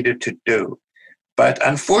what you needed to do. But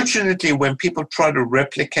unfortunately, when people try to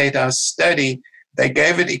replicate our study, they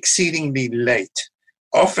gave it exceedingly late.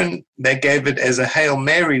 Often they gave it as a Hail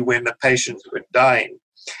Mary when the patients were dying,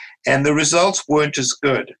 and the results weren't as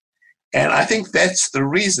good. And I think that's the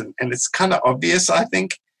reason, and it's kind of obvious, I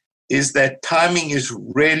think, is that timing is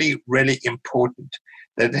really, really important,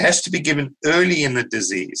 that it has to be given early in the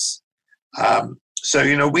disease.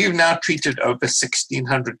 So, we've now treated over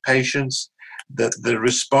 1,600 patients. The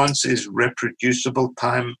response is reproducible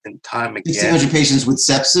time and time again. 1,600 patients with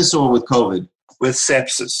sepsis or with COVID? With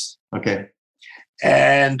sepsis. Okay.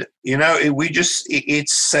 And,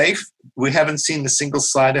 it's safe. We haven't seen a single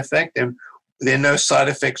side effect, and there are no side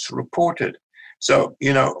effects reported. So,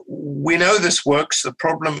 we know this works. The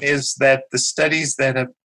problem is that the studies that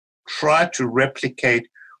have tried to replicate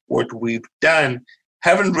what we've done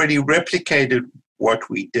haven't really replicated what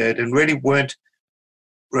we did and really weren't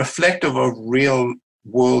reflective of real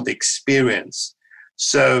world experience.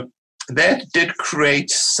 So that did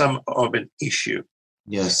create some of an issue.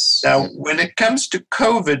 Yes. Now, when it comes to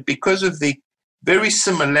COVID, because of the very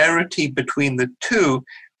similarity between the two,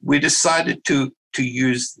 we decided to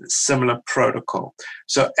use similar protocol.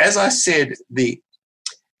 So as I said, the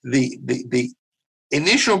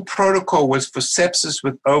initial protocol was for sepsis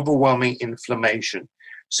with overwhelming inflammation.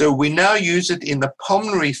 So we now use it in the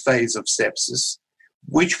pulmonary phase of sepsis,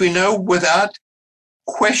 which we know without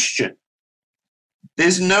question.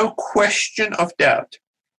 There's no question of doubt.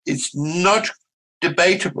 It's not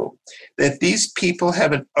debatable that these people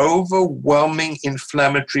have an overwhelming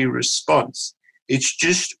inflammatory response. It's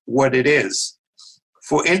just what it is.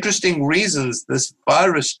 For interesting reasons, this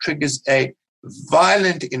virus triggers a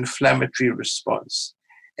violent inflammatory response.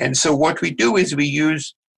 And so what we do is we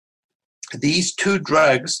use these two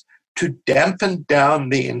drugs to dampen down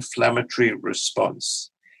the inflammatory response.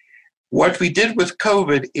 What we did with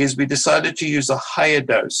COVID is we decided to use a higher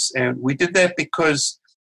dose. And we did that because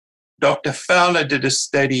Dr. Fowler did a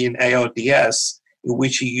study in ARDS in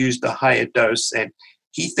which he used a higher dose. And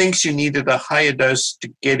he thinks you needed a higher dose to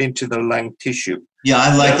get into the lung tissue. Yeah,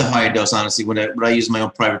 I like the higher dose, honestly, when I use my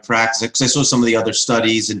own private practice, because I saw some of the other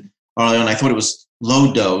studies, and early on I thought it was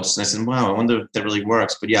low dose. And I said, wow, I wonder if that really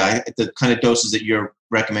works. But yeah, the kind of doses that you're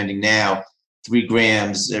recommending now, 3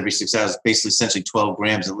 grams every 6 hours, basically essentially 12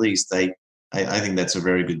 grams at least. I think that's a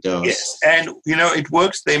very good dose. Yes, and it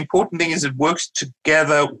works. The important thing is it works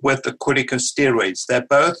together with the corticosteroids. They're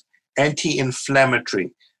both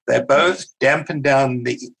anti-inflammatory. They both dampen down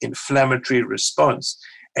the inflammatory response.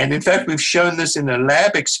 And in fact, we've shown this in a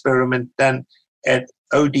lab experiment done at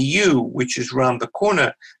ODU, which is around the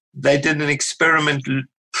corner. They did an experiment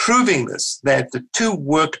proving this, that the two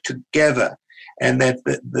work together and that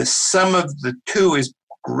the sum of the two is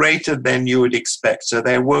greater than you would expect. So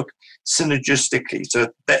they work synergistically. So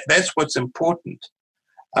that's what's important.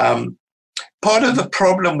 Part of the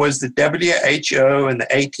problem was the WHO and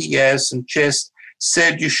the ATS and CHEST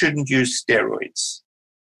said you shouldn't use steroids,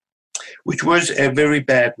 which was a very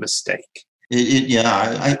bad mistake.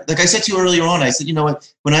 Like I said to you earlier on, I said, you know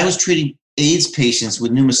what, when I was treating AIDS patients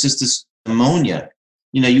with pneumocystis pneumonia,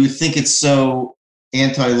 you would think it's so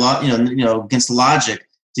against logic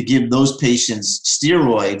to give those patients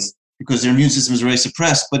steroids because their immune system is very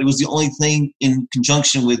suppressed. But it was the only thing in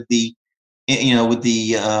conjunction with the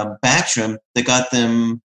Bactrim that got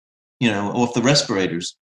them, off the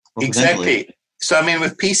respirators. Exactly. So,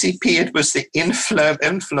 with PCP, it was the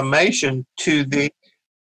inflammation to the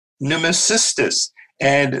pneumocystis,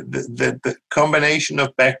 and the combination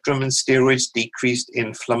of Bactrim and steroids decreased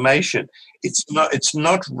inflammation. It's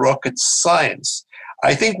not rocket science.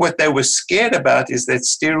 I think what they were scared about is that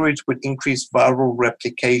steroids would increase viral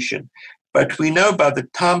replication. But we know by the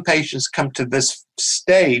time patients come to this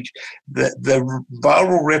stage, the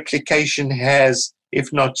viral replication has,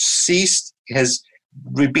 if not ceased, has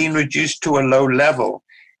been reduced to a low level.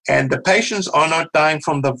 And the patients are not dying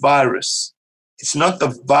from the virus. It's not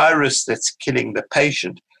the virus that's killing the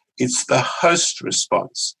patient. It's the host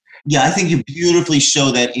response. Yeah, I think you beautifully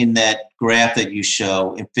show that in that graph that you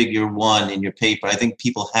show in figure 1 in your paper. I think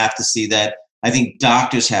people have to see that. I think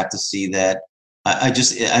doctors have to see that. I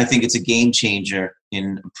think it's a game changer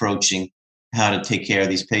in approaching how to take care of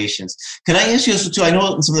these patients. Can I ask you also too, I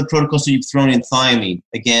know in some of the protocols that you've thrown in thiamine,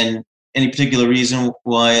 again, any particular reason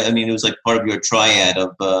why? I mean, it was like part of your triad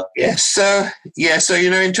of. So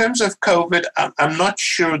in terms of COVID, I'm not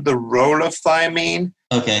sure the role of thiamine.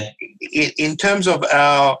 Okay. In terms of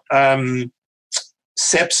our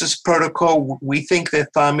sepsis protocol, we think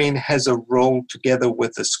that thiamine has a role together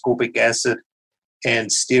with ascorbic acid and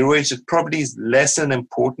steroids. It probably is less an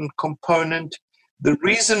important component. The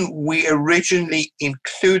reason we originally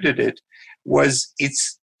included it was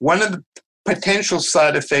it's one of the potential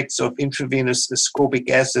side effects of intravenous ascorbic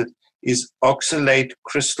acid is oxalate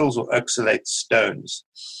crystals or oxalate stones.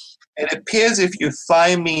 It appears if you're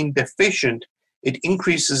thiamine deficient, it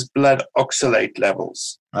increases blood oxalate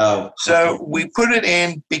levels. Oh. So we put it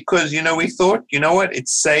in because, we thought,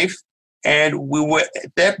 it's safe. And we were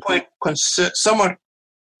at that point somewhat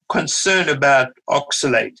concerned about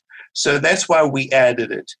oxalate. So that's why we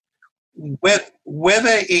added it.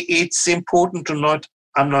 Whether it's important or not,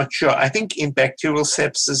 I'm not sure. I think in bacterial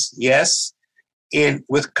sepsis, yes.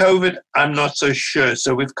 With COVID, I'm not so sure.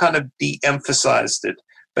 So we've kind of de-emphasized it.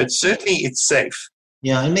 But certainly it's safe.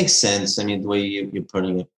 Yeah, it makes sense. I mean, the way you're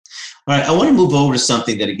putting it. All right, I want to move over to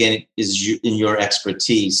something that, again, is in your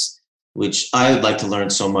expertise, which I would like to learn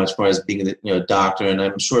so much as far as being a doctor. And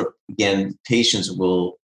I'm sure, again, patients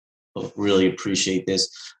will really appreciate this.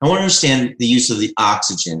 I want to understand the use of the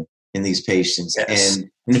oxygen in these patients. Yes. And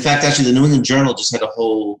in fact, actually, the New England Journal just had a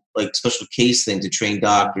whole special case thing to train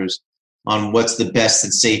doctors on what's the best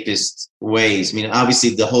and safest ways. I mean,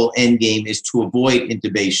 obviously, the whole end game is to avoid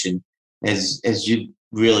intubation, as you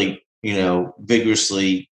really,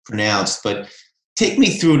 vigorously pronounced. But take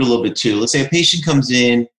me through it a little bit too. Let's say a patient comes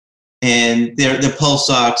in and their pulse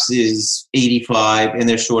ox is 85 and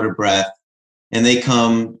they're short of breath, and they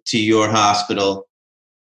come to your hospital.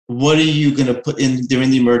 What are you going to put in? They're in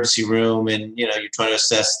the emergency room, and you're trying to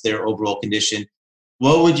assess their overall condition.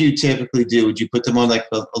 What would you typically do? Would you put them on like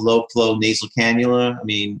a low flow nasal cannula? I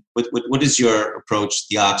mean, what is your approach to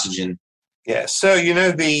the oxygen? Yeah, so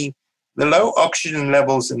the low oxygen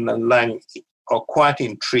levels in the lung are quite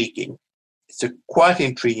intriguing. It's quite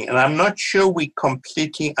intriguing, and I'm not sure we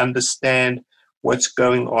completely understand what's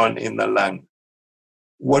going on in the lung.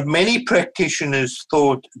 What many practitioners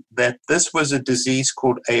thought that this was a disease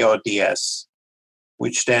called ARDS,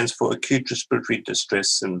 which stands for acute respiratory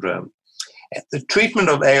distress syndrome. The treatment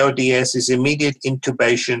of ARDS is immediate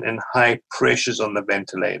intubation and high pressures on the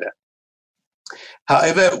ventilator.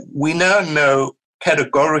 However, we now know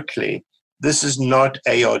categorically this is not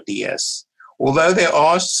ARDS. Although there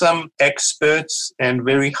are some experts and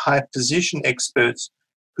very high position experts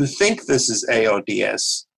who think this is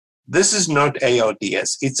ARDS, this is not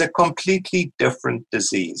ARDS. It's a completely different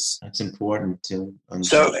disease. That's important to understand.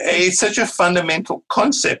 So it's such a fundamental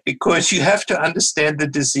concept because you have to understand the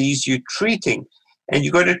disease you're treating, and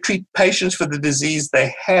you've got to treat patients for the disease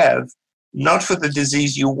they have, not for the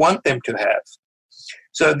disease you want them to have.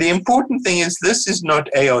 So the important thing is this is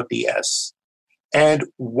not ARDS. And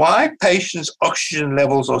why patients' oxygen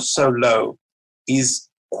levels are so low is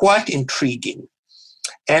quite intriguing.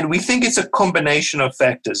 And we think it's a combination of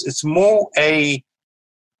factors. It's more a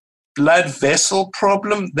blood vessel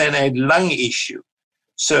problem than a lung issue.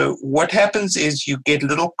 So what happens is you get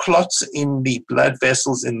little clots in the blood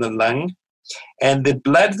vessels in the lung, and the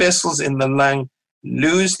blood vessels in the lung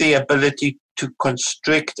lose the ability to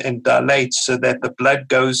constrict and dilate so that the blood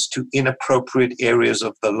goes to inappropriate areas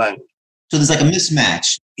of the lung. So there's like a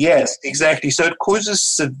mismatch. Yes, exactly. So it causes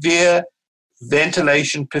severe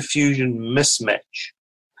ventilation perfusion mismatch.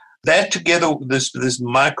 That together with this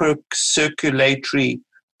microcirculatory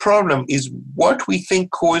problem is what we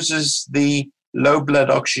think causes the low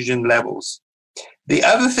blood oxygen levels. The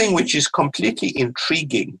other thing which is completely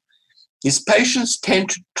intriguing is patients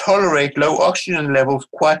tend to tolerate low oxygen levels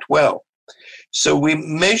quite well. So we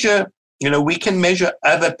measure, we can measure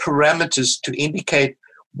other parameters to indicate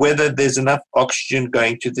whether there's enough oxygen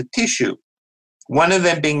going to the tissue, one of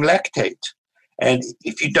them being lactate. And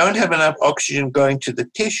if you don't have enough oxygen going to the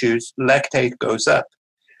tissues, lactate goes up.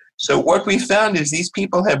 So what we found is these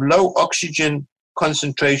people have low oxygen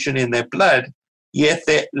concentration in their blood, yet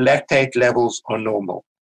their lactate levels are normal.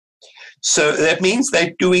 So that means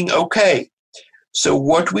they're doing okay. So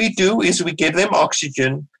what we do is we give them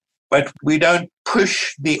oxygen, but we don't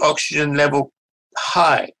push the oxygen level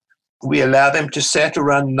high. We allow them to set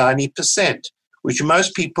around 90%, which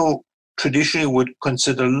most people traditionally would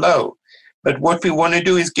consider low. But what we want to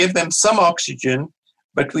do is give them some oxygen,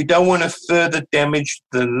 but we don't want to further damage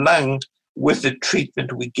the lung with the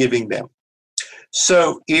treatment we're giving them.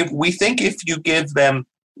 So if you give them,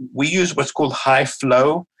 we use what's called high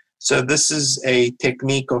flow. So this is a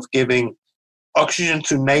technique of giving oxygen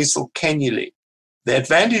through nasal cannulae. The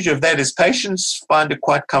advantage of that is patients find it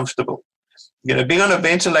quite comfortable. Being on a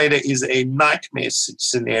ventilator is a nightmare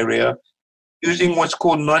scenario. Using what's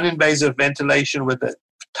called non-invasive ventilation with a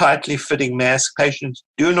tightly fitting mask, patients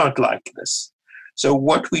do not like this. So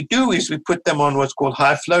what we do is we put them on what's called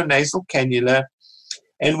high-flow nasal cannula,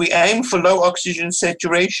 and we aim for low oxygen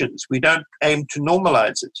saturations. We don't aim to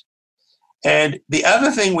normalize it. And the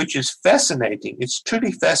other thing which is fascinating, it's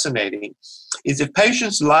truly fascinating, is if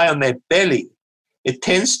patients lie on their belly, it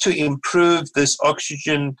tends to improve this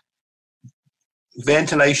oxygen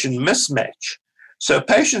ventilation mismatch. So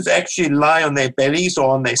patients actually lie on their bellies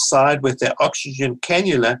or on their side with their oxygen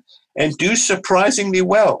cannula and do surprisingly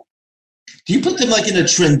well. Do you put them like in a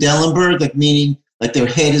Trendelenburg, like meaning like their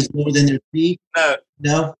head is lower than their feet?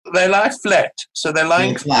 No? They lie flat. So they're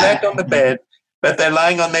lying flat on the bed, but they're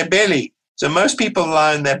lying on their belly. So most people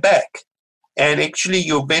lie on their back. And actually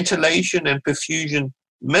your ventilation and perfusion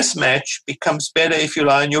mismatch becomes better if you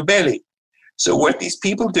lie on your belly. So what these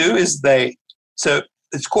people do is so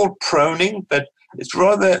it's called proning, but it's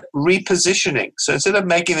rather repositioning. So instead of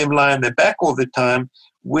making them lie on their back all the time,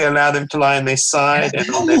 we allow them to lie on their side. And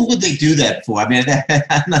how long would they do that for? I mean,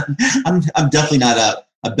 I'm definitely not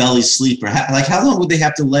a belly sleeper. How long would they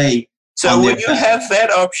have to lay? So when you have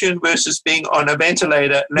that option versus being on a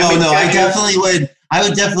ventilator, I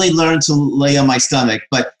would definitely learn to lay on my stomach.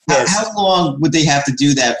 But yes. How long would they have to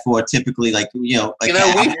do that for? Typically,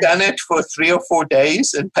 we've done it for 3 or 4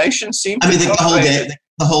 days, and patients seem. The whole day,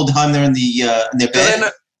 the whole time they're in their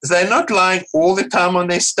bed. They're not lying all the time on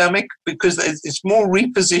their stomach because it's more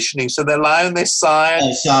repositioning. So they lie on their side,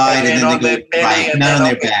 and then on their belly, and not then on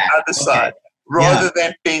their back. Other side, rather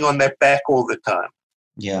than being on their back all the time.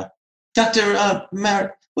 Yeah. Dr.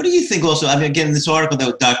 Merritt, what do you think also? I mean, again, this article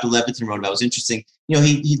that Dr. Levitin wrote about was interesting.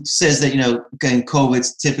 He says that, again,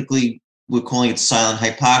 COVID's typically, we're calling it silent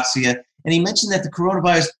hypoxia. And he mentioned that the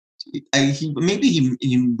coronavirus, he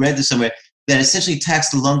read this somewhere, that essentially attacks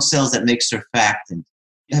the lung cells that make surfactant.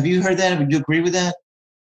 Have you heard that? Would you agree with that?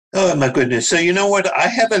 Oh, my goodness. So you know what? I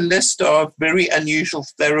have a list of very unusual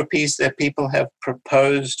therapies that people have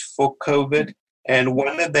proposed for COVID, and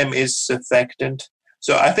one of them is surfactant.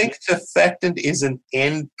 So I think surfactant is an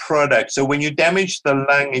end product. So when you damage the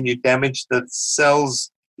lung and you damage the cells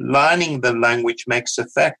lining the lung, which makes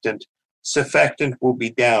surfactant will be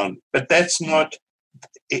down. But it's not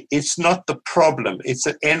the problem. It's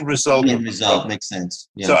an end result. The end result makes sense.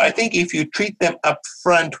 Yeah. So I think if you treat them up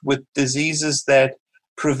front with diseases that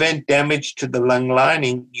prevent damage to the lung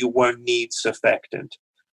lining, you won't need surfactant.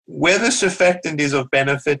 Whether surfactant is of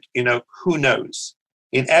benefit, who knows?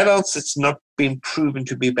 In adults, it's not been proven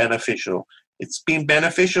to be beneficial. It's been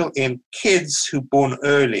beneficial in kids who are born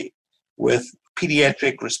early with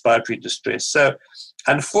pediatric respiratory distress. So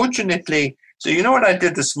unfortunately, you know what I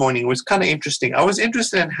did this morning? It was kind of interesting. I was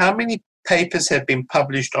interested in how many papers have been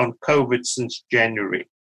published on COVID since January.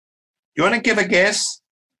 Do you want to give a guess?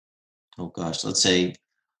 Oh, gosh. Let's say,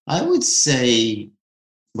 I would say,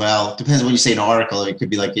 well, it depends when you say an article. It could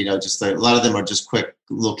be like, just a lot of them are just quick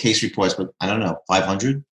little case reports, but I don't know,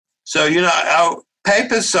 500? So, our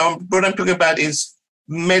papers, so what I'm talking about is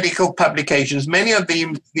medical publications. Many of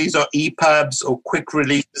these are EPUBs or quick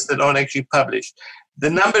releases that aren't actually published. The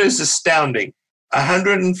number is astounding,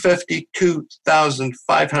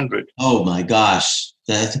 152,500. Oh, my gosh.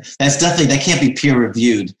 That's definitely, that can't be peer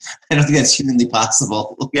reviewed. I don't think that's humanly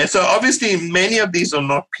possible. Yeah, so obviously many of these are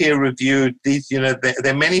not peer reviewed. These, there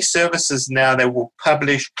are many services now that will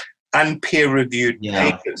publish unpeer reviewed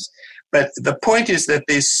papers. But the point is that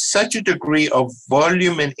there's such a degree of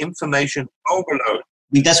volume and information overload.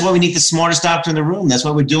 That's why we need the smartest doctor in the room. That's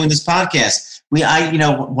why we're doing this podcast. When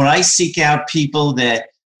I seek out people that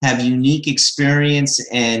have unique experience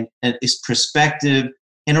and is perspective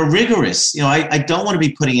and are rigorous. I don't want to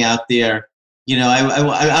be putting out there,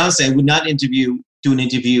 I honestly, I would not do an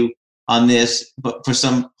interview on this, but for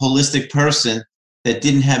some holistic person that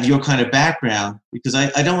didn't have your kind of background, because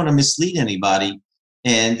I don't want to mislead anybody.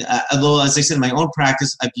 And although, as I said, in my own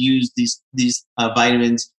practice, I've used these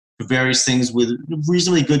vitamins for various things with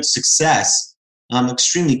reasonably good success. I'm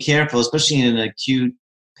extremely careful, especially in an acute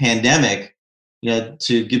pandemic,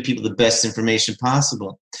 to give people the best information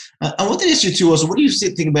possible. I want to ask you too, also, what do you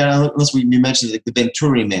think about, unless you mentioned like the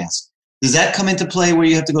Venturi mask? Does that come into play where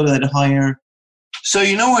you have to go to that higher? So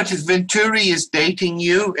you know what? Venturi is dating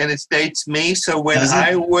you and it dates me. So when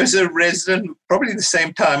I was a resident, probably the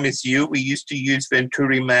same time as you, we used to use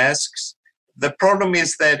Venturi masks. The problem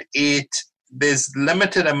is that there's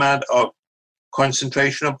limited amount of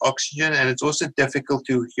concentration of oxygen, and it's also difficult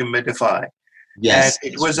to humidify. Yes.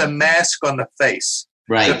 And it was a mask on the face.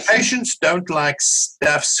 Right. So patients don't like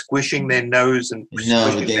stuff squishing their nose and No,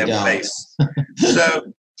 squishing they their don't. face.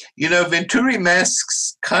 So, Venturi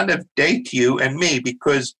masks kind of date you and me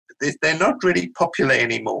because they're not really popular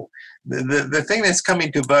anymore. The thing that's come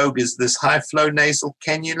into vogue is this high-flow nasal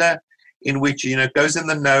cannula in which, it goes in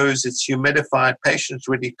the nose, it's humidified, patients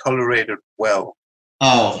really tolerate it well.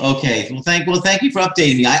 Oh, okay. Well, thank you for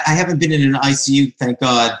updating me. I haven't been in an ICU, thank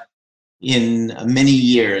God, in many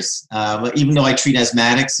years. Even though I treat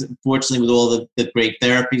asthmatics, unfortunately, with all the great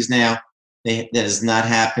therapies now, that has not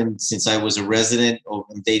happened since I was a resident.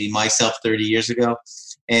 I'm dating myself 30 years ago.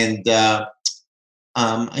 And,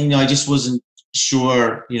 I just wasn't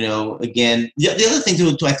sure, again. The other thing,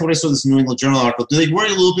 too, I thought I saw this New England Journal article. Do they worry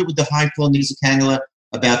a little bit with the high-flow nasal cannula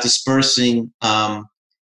about dispersing the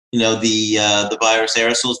virus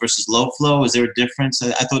aerosols versus low flow? Is there a difference?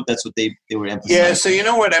 I thought that's what they were emphasizing. Yeah, so you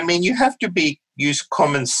know what I mean? You have to use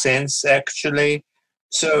common sense, actually.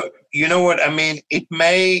 So you know what I mean?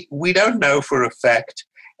 We don't know for a fact.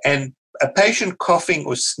 And a patient coughing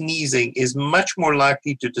or sneezing is much more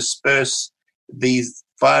likely to disperse these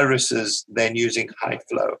viruses than using high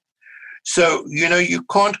flow. So, you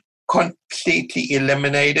can't completely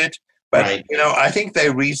eliminate it, but, right. I think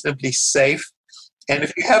they're reasonably safe. And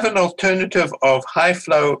if you have an alternative of high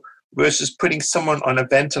flow versus putting someone on a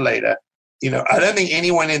ventilator, I don't think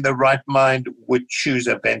anyone in the right mind would choose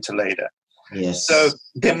a ventilator. Yes. So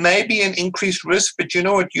there may be an increased risk, but you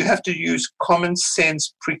know what? You have to use common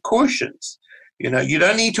sense precautions. You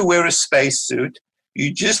don't need to wear a spacesuit.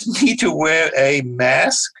 You just need to wear a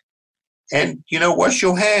mask and, wash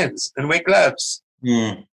your hands and wear gloves.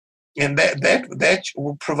 Mm. And that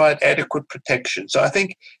will provide adequate protection. So I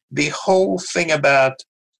think the whole thing about,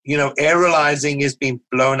 aerolizing is being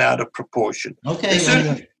blown out of proportion. Okay.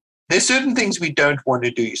 There's certain things we don't want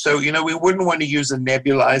to do. So, we wouldn't want to use a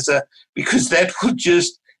nebulizer because that will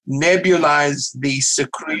just nebulize the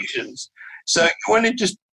secretions. So you want to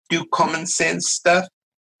just do common sense stuff.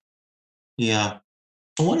 Yeah.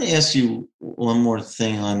 I want to ask you one more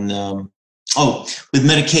thing on, with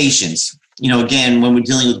medications. Again, when we're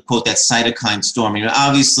dealing with, quote, that cytokine storm,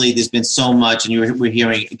 obviously there's been so much, and we're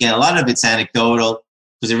hearing, again, a lot of it's anecdotal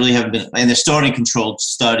because they really haven't been, and they're starting controlled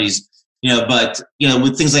studies, but,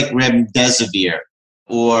 with things like remdesivir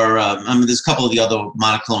or, there's a couple of the other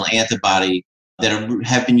monoclonal antibody that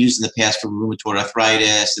have been used in the past for rheumatoid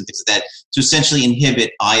arthritis and things like that to essentially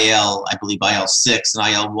inhibit I believe IL-6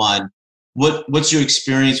 and IL-1. What's your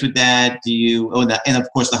experience with that? And of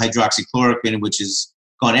course the hydroxychloroquine, which has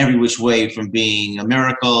gone every which way from being a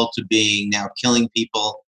miracle to being now killing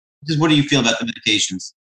people. Just what do you feel about the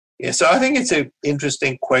medications? Yeah, so I think it's an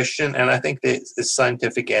interesting question, and I think there's a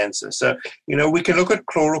scientific answer. So, we can look at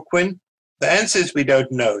chloroquine. The answer is we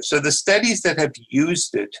don't know. So the studies that have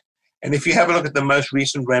used it, and if you have a look at the most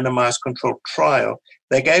recent randomized controlled trial,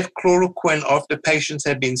 they gave chloroquine after patients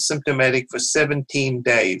had been symptomatic for 17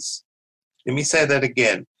 days. Let me say that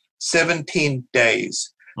again, 17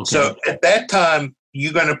 days. Okay. So at that time,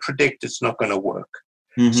 you're going to predict it's not going to work.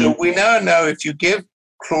 Mm-hmm. So we now know if you give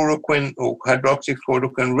chloroquine or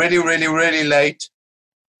hydroxychloroquine really, really, really late,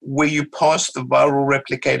 where you pass the viral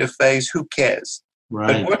replicator phase, who cares?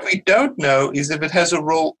 Right. But what we don't know is if it has a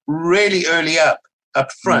role really early up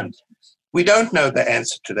front. We don't know the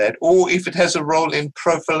answer to that, or if it has a role in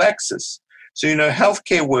prophylaxis. So,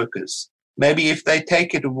 healthcare workers, maybe if they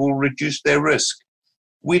take it, it will reduce their risk.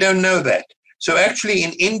 We don't know that. So actually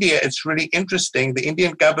in India, it's really interesting. The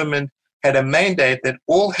Indian government had a mandate that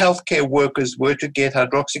all healthcare workers were to get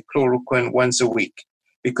hydroxychloroquine once a week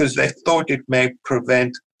because they thought it may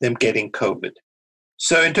prevent them getting COVID.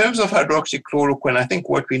 So in terms of hydroxychloroquine, I think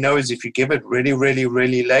what we know is if you give it really, really,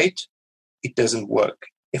 really late, it doesn't work.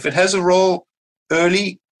 If it has a role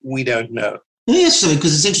early, we don't know. Yes,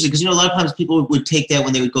 because it's interesting because, a lot of times people would take that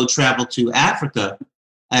when they would go travel to Africa,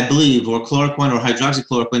 I believe, or chloroquine or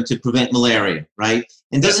hydroxychloroquine to prevent malaria, right?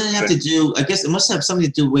 And doesn't it have to do, I guess it must have something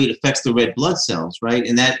to do with the way it affects the red blood cells, right?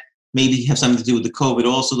 And that maybe have something to do with the COVID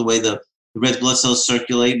also, the way the red blood cells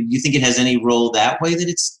circulate. Do you think it has any role that way that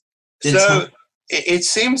it's... It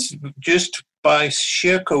seems just by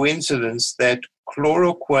sheer coincidence that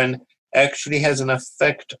chloroquine actually has an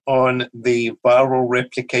effect on the viral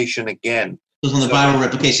replication again. It's on the viral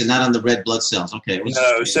replication, not on the red blood cells. Okay.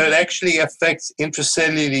 No, so it actually affects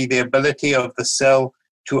intracellularly the ability of the cell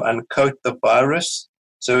to uncoat the virus.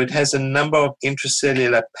 So it has a number of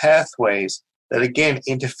intracellular pathways that, again,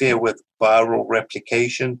 interfere with viral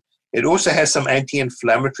replication. It also has some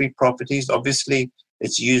anti-inflammatory properties. Obviously,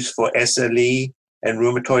 it's used for SLE and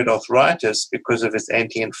rheumatoid arthritis because of its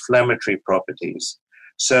anti-inflammatory properties.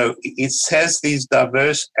 So it has these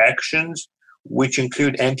diverse actions which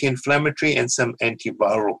include anti-inflammatory and some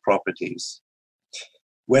antiviral properties.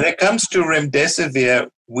 When it comes to remdesivir,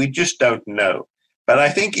 we just don't know. But I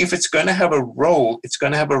think if it's going to have a role, it's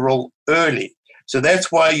going to have a role early. So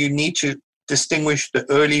that's why you need to distinguish the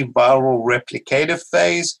early viral replicative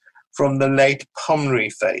phase from the late pulmonary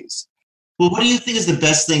phase. Well, what do you think is the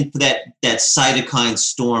best thing for that cytokine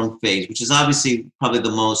storm phase, which is obviously probably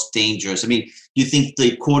the most dangerous? I mean, do you think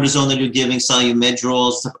the cortisone that you're giving,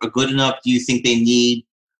 salumedrols, are good enough? Do you think they need,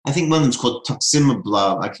 I think one of them's called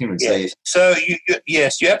tuximablob. I can't even say it. So,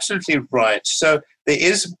 yes, you're absolutely right. So there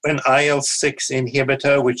is an IL-6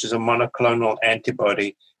 inhibitor, which is a monoclonal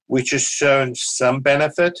antibody, which has shown some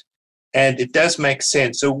benefit, and it does make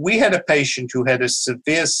sense. So we had a patient who had a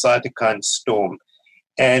severe cytokine storm,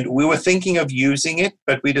 and we were thinking of using it,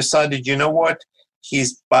 but we decided, you know what?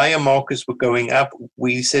 His biomarkers were going up.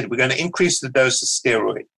 We said we're going to increase the dose of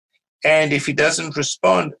steroid. And if he doesn't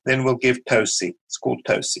respond, then we'll give Toci. It's called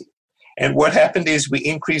Toci. And what happened is we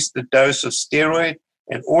increased the dose of steroid,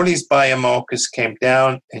 and all his biomarkers came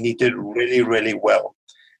down, and he did really, really well.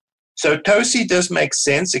 So Toci does make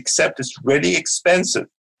sense, except it's really expensive.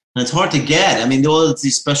 And it's hard to get. I mean, all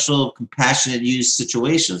these special compassionate use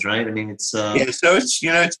situations, right? I mean, it's... Yeah, so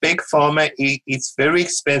it's big pharma. It's very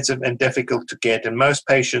expensive and difficult to get, and most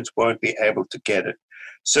patients won't be able to get it.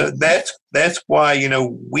 So that's why,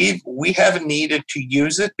 we haven't needed to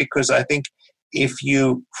use it, because I think if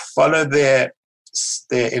you follow their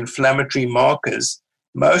inflammatory markers,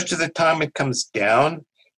 most of the time it comes down.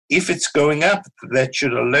 If it's going up, that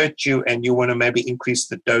should alert you, and you want to maybe increase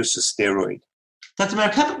the dose of steroid. Dr.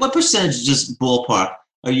 Merrick, what percentage, just ballpark,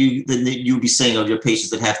 are you'd be saying of your patients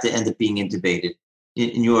that have to end up being intubated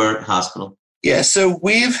in your hospital? Yeah, so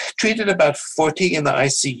we've treated about 40 in the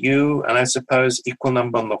ICU, and I suppose equal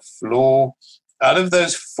number on the floor. Out of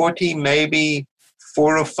those 40, maybe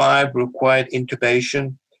 4 or 5 required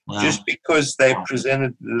intubation. Wow. Just because they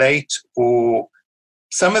presented late, or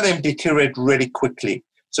some of them deteriorate really quickly.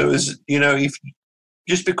 So it was,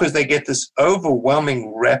 just because they get this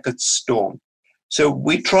overwhelming rapid storm. So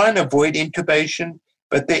we try and avoid intubation,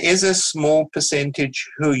 but there is a small percentage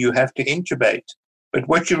who you have to intubate. But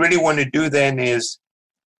what you really want to do then is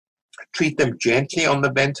treat them gently on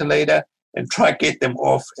the ventilator and try to get them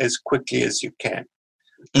off as quickly as you can.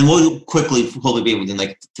 And we'll quickly hopefully be within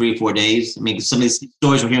like 3 or 4 days. I mean, some of these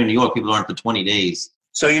stories we're hearing in New York, people aren't for 20 days.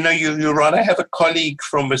 So, you're right. I have a colleague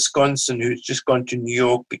from Wisconsin who's just gone to New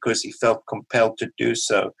York because he felt compelled to do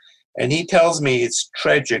so. And he tells me it's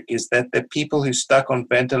tragic, is that the people who stuck on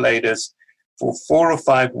ventilators for 4 or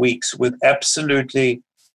 5 weeks with absolutely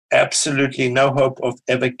no hope of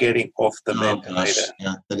ever getting off the ventilator. Gosh.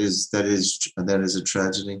 Yeah, that is a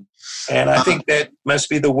tragedy. And I think that must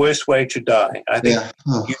be the worst way to die. I think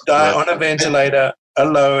you die on a ventilator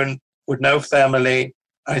alone with no family.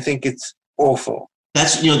 I think it's awful.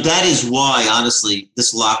 That is why, honestly,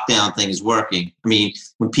 this lockdown thing is working. I mean,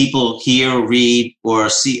 when people hear, read, or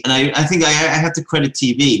see, and I think I have to credit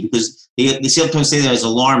TV, because they sometimes say that as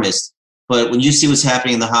alarmist, but when you see what's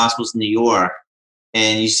happening in the hospitals in New York,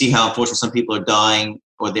 and you see how unfortunately some people are dying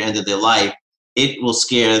or the end of their life, it will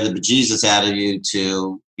scare the bejesus out of you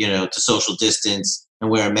to social distance and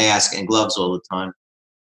wear a mask and gloves all the time.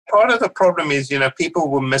 Part of the problem is, people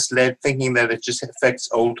were misled thinking that it just affects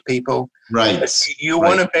old people. Right. But you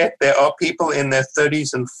want to bet there are people in their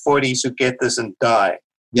 30s and 40s who get this and die.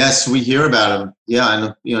 Yes, we hear about them.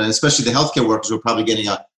 Yeah, and especially the healthcare workers who are probably getting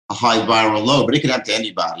a high viral load, but it could happen to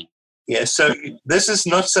anybody. Yeah, so this is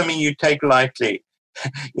not something you take lightly.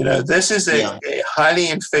 This is a highly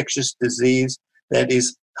infectious disease that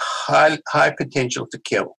is high potential to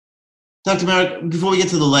kill. Dr. Merrick, before we get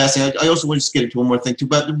to the last thing, I also want to just get into one more thing too,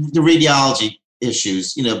 about the radiology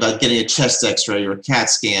issues, about getting a chest x-ray or a CAT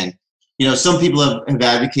scan. Some people have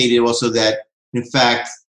advocated also that, in fact,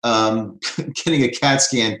 getting a CAT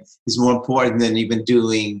scan is more important than even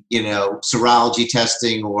doing, serology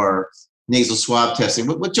testing or nasal swab testing.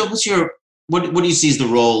 What do you see as the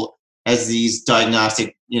role as these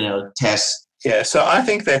diagnostic, tests? Yeah, so I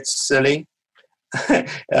think that's silly.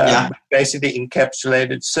 Basically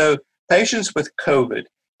encapsulated. So patients with COVID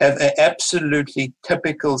have an absolutely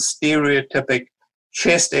typical, stereotypic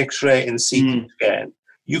chest x-ray and CT scan.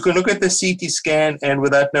 You can look at the CT scan, and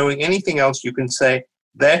without knowing anything else, you can say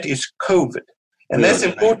that is COVID. And that's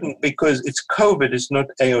important because it's COVID, it's not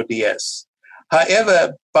ARDS.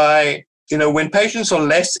 However, when patients are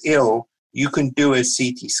less ill, you can do a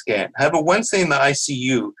CT scan. However, once they're in the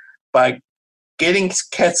ICU, by getting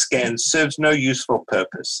CAT scans serves no useful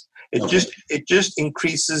purpose. It just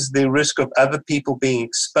increases the risk of other people being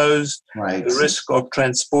exposed, the risk of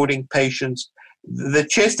transporting patients. The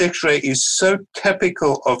chest X-ray is so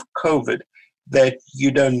typical of COVID that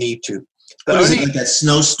you don't need to. Is it like that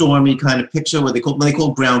snowstormy kind of picture when they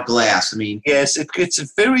call ground glass? I mean, yes,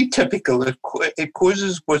 it's very typical. It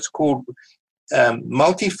causes what's called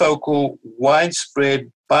multifocal,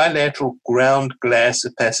 widespread, bilateral ground glass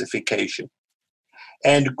opacification.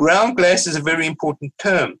 And ground glass is a very important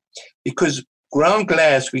term because ground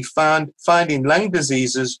glass we find in lung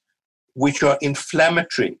diseases which are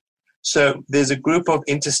inflammatory. So there's a group of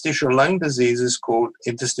interstitial lung diseases called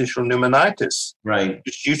interstitial pneumonitis. Right.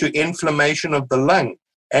 It's due to inflammation of the lung,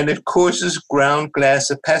 and it causes ground glass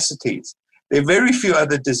opacities. There are very few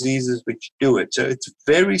other diseases which do it. So it's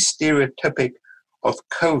very stereotypic of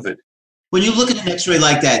COVID. When you look at an X-ray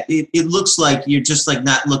like that, it looks like you're just like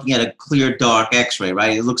not looking at a clear, dark X-ray,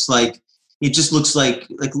 right? It just looks like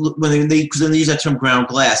when they use that term ground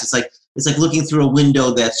glass, it's like looking through a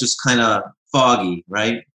window that's just kind of foggy,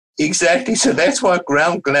 right? Exactly. So that's why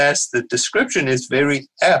ground glass, the description is very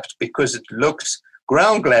apt because it looks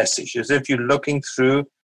ground glassish, as if you're looking through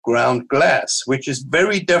ground glass, which is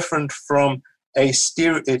very different from a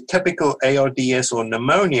typical ARDS or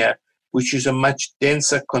pneumonia, which is a much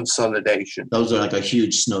denser consolidation. Those are like a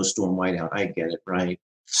huge snowstorm whiteout. I get it, right?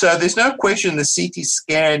 So there's no question the CT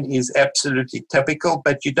scan is absolutely typical,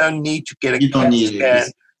 but you don't need to get a CAT scan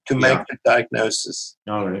to make the diagnosis.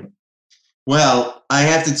 All right. Well, I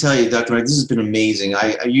have to tell you, Dr. Wright, this has been amazing.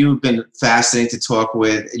 You've been fascinating to talk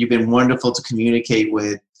with. You've been wonderful to communicate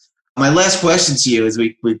with. My last question to you as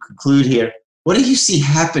we conclude here, what do you see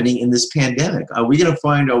happening in this pandemic? Are we going to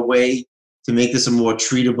find a way to make this a more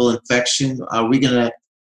treatable infection? Are we going to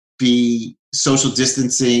be social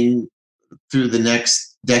distancing through the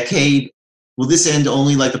next decade? Will this end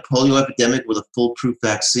only like the polio epidemic with a foolproof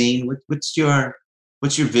vaccine? What's your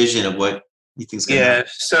vision of what you think is going to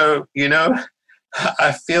happen? So,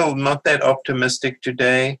 I feel not that optimistic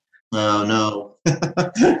today. Oh, no.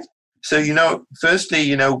 So,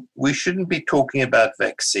 firstly, we shouldn't be talking about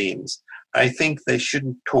vaccines. I think they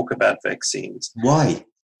shouldn't talk about vaccines. Why?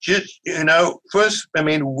 Just, first,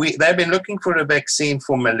 they've been looking for a vaccine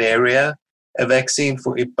for malaria, a vaccine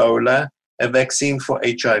for Ebola, a vaccine for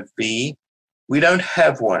HIV. We don't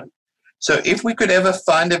have one. So if we could ever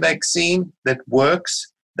find a vaccine that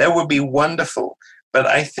works, that would be wonderful. But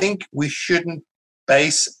I think we shouldn't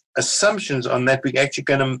base assumptions on that we're actually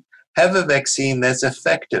going to have a vaccine that's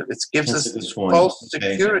effective. It gives us false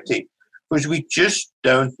security, which we just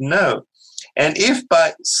don't know. And if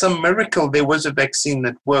by some miracle there was a vaccine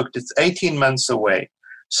that worked, it's 18 months away.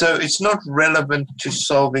 So it's not relevant to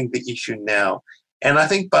solving the issue now. And I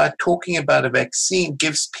think by talking about a vaccine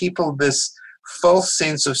gives people this false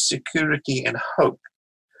sense of security and hope.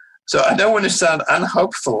 So I don't want to sound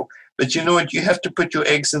unhopeful, but you know what? You have to put your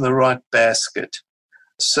eggs in the right basket.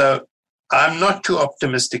 So I'm not too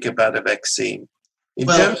optimistic about a vaccine. In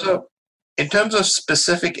terms of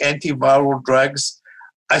specific antiviral drugs,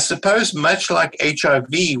 I suppose much like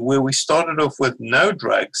HIV, where we started off with no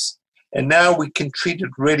drugs, and now we can treat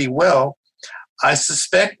it really well, I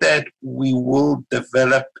suspect that we will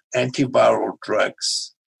develop antiviral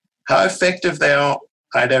drugs. How effective they are,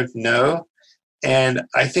 I don't know. And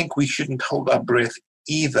I think we shouldn't hold our breath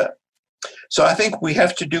either. So I think we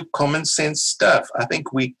have to do common sense stuff. I think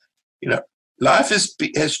life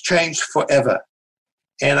has changed forever.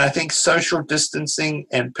 And I think social distancing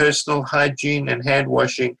and personal hygiene and hand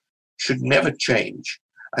washing should never change.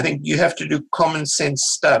 I think you have to do common sense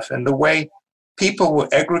stuff. And the way people were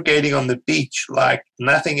aggregating on the beach like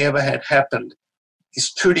nothing ever had happened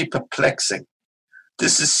is truly perplexing.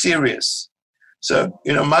 This is serious. So,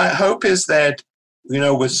 my hope is that,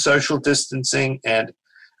 with social distancing and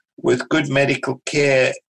with good medical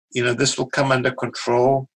care, this will come under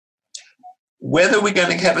control. Whether we're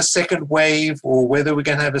going to have a second wave or whether we're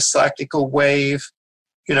going to have a cyclical wave,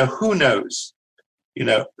 who knows?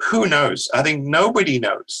 Who knows? I think nobody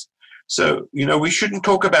knows. So, we shouldn't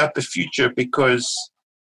talk about the future because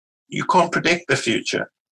you can't predict the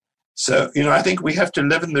future. So, I think we have to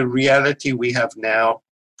live in the reality we have now,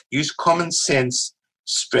 use common sense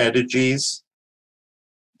strategies.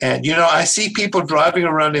 And, I see people driving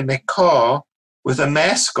around in their car with a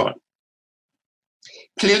mask on.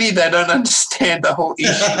 Clearly, they don't understand the whole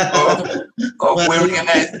issue of wearing a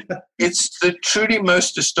mask. It's the truly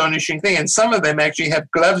most astonishing thing. And some of them actually have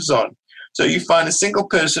gloves on. So you find a single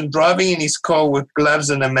person driving in his car with gloves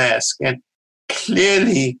and a mask. And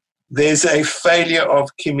clearly, there's a failure of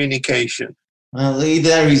communication. Well,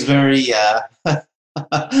 there he's very,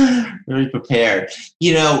 very prepared.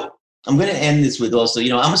 I'm going to end this with also,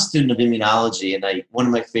 I'm a student of immunology, and one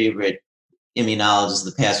of my favorite immunologist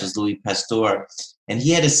of the past was Louis Pasteur. And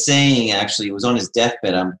he had a saying, actually, it was on his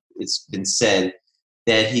deathbed, it's been said,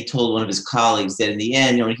 that he told one of his colleagues that in the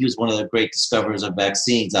end, he was one of the great discoverers of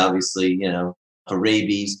vaccines, obviously, for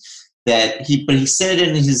rabies, but he said it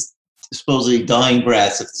in his supposedly dying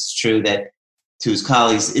breaths, if this is true, that to his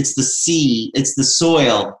colleagues, it's the seed, it's the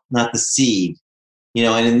soil, not the seed.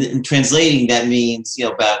 And in translating, that means,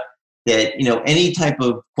 about that, any type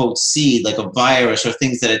of, quote, seed, like a virus or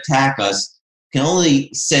things that attack us, can only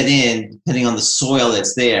set in depending on the soil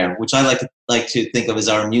that's there, which I like to think of as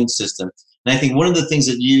our immune system. And I think one of the things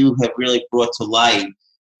that you have really brought to light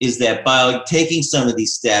is that by taking some of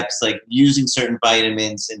these steps, like using certain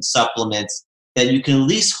vitamins and supplements, that you can at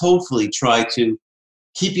least hopefully try to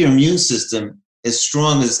keep your immune system as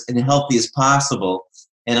strong and healthy as possible.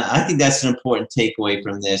 And I think that's an important takeaway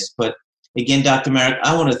from this. But again, Dr. Marek,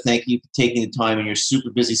 I want to thank you for taking the time in your super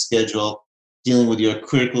busy schedule, dealing with your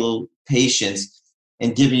critical patients,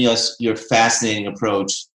 and giving us your fascinating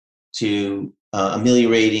approach to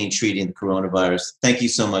ameliorating and treating the coronavirus. Thank you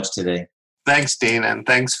so much today. Thanks, Dean, and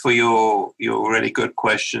thanks for your really good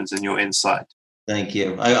questions and your insight. Thank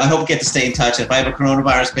you. I hope we get to stay in touch. If I have a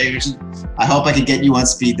coronavirus patient, I hope I can get you on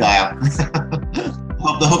speed dial.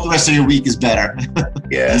 hope the rest of your week is better.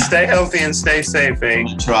 Yeah, stay healthy and stay safe, eh?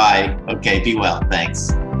 Try. Okay, be well. Thanks.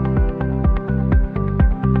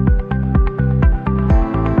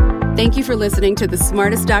 Thank you for listening to The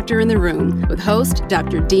Smartest Doctor in the Room with host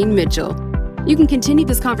Dr. Dean Mitchell. You can continue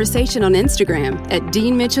this conversation on Instagram at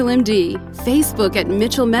Dean Mitchell MD, Facebook at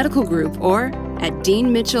Mitchell Medical Group, or at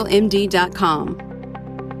DeanMitchellMD.com.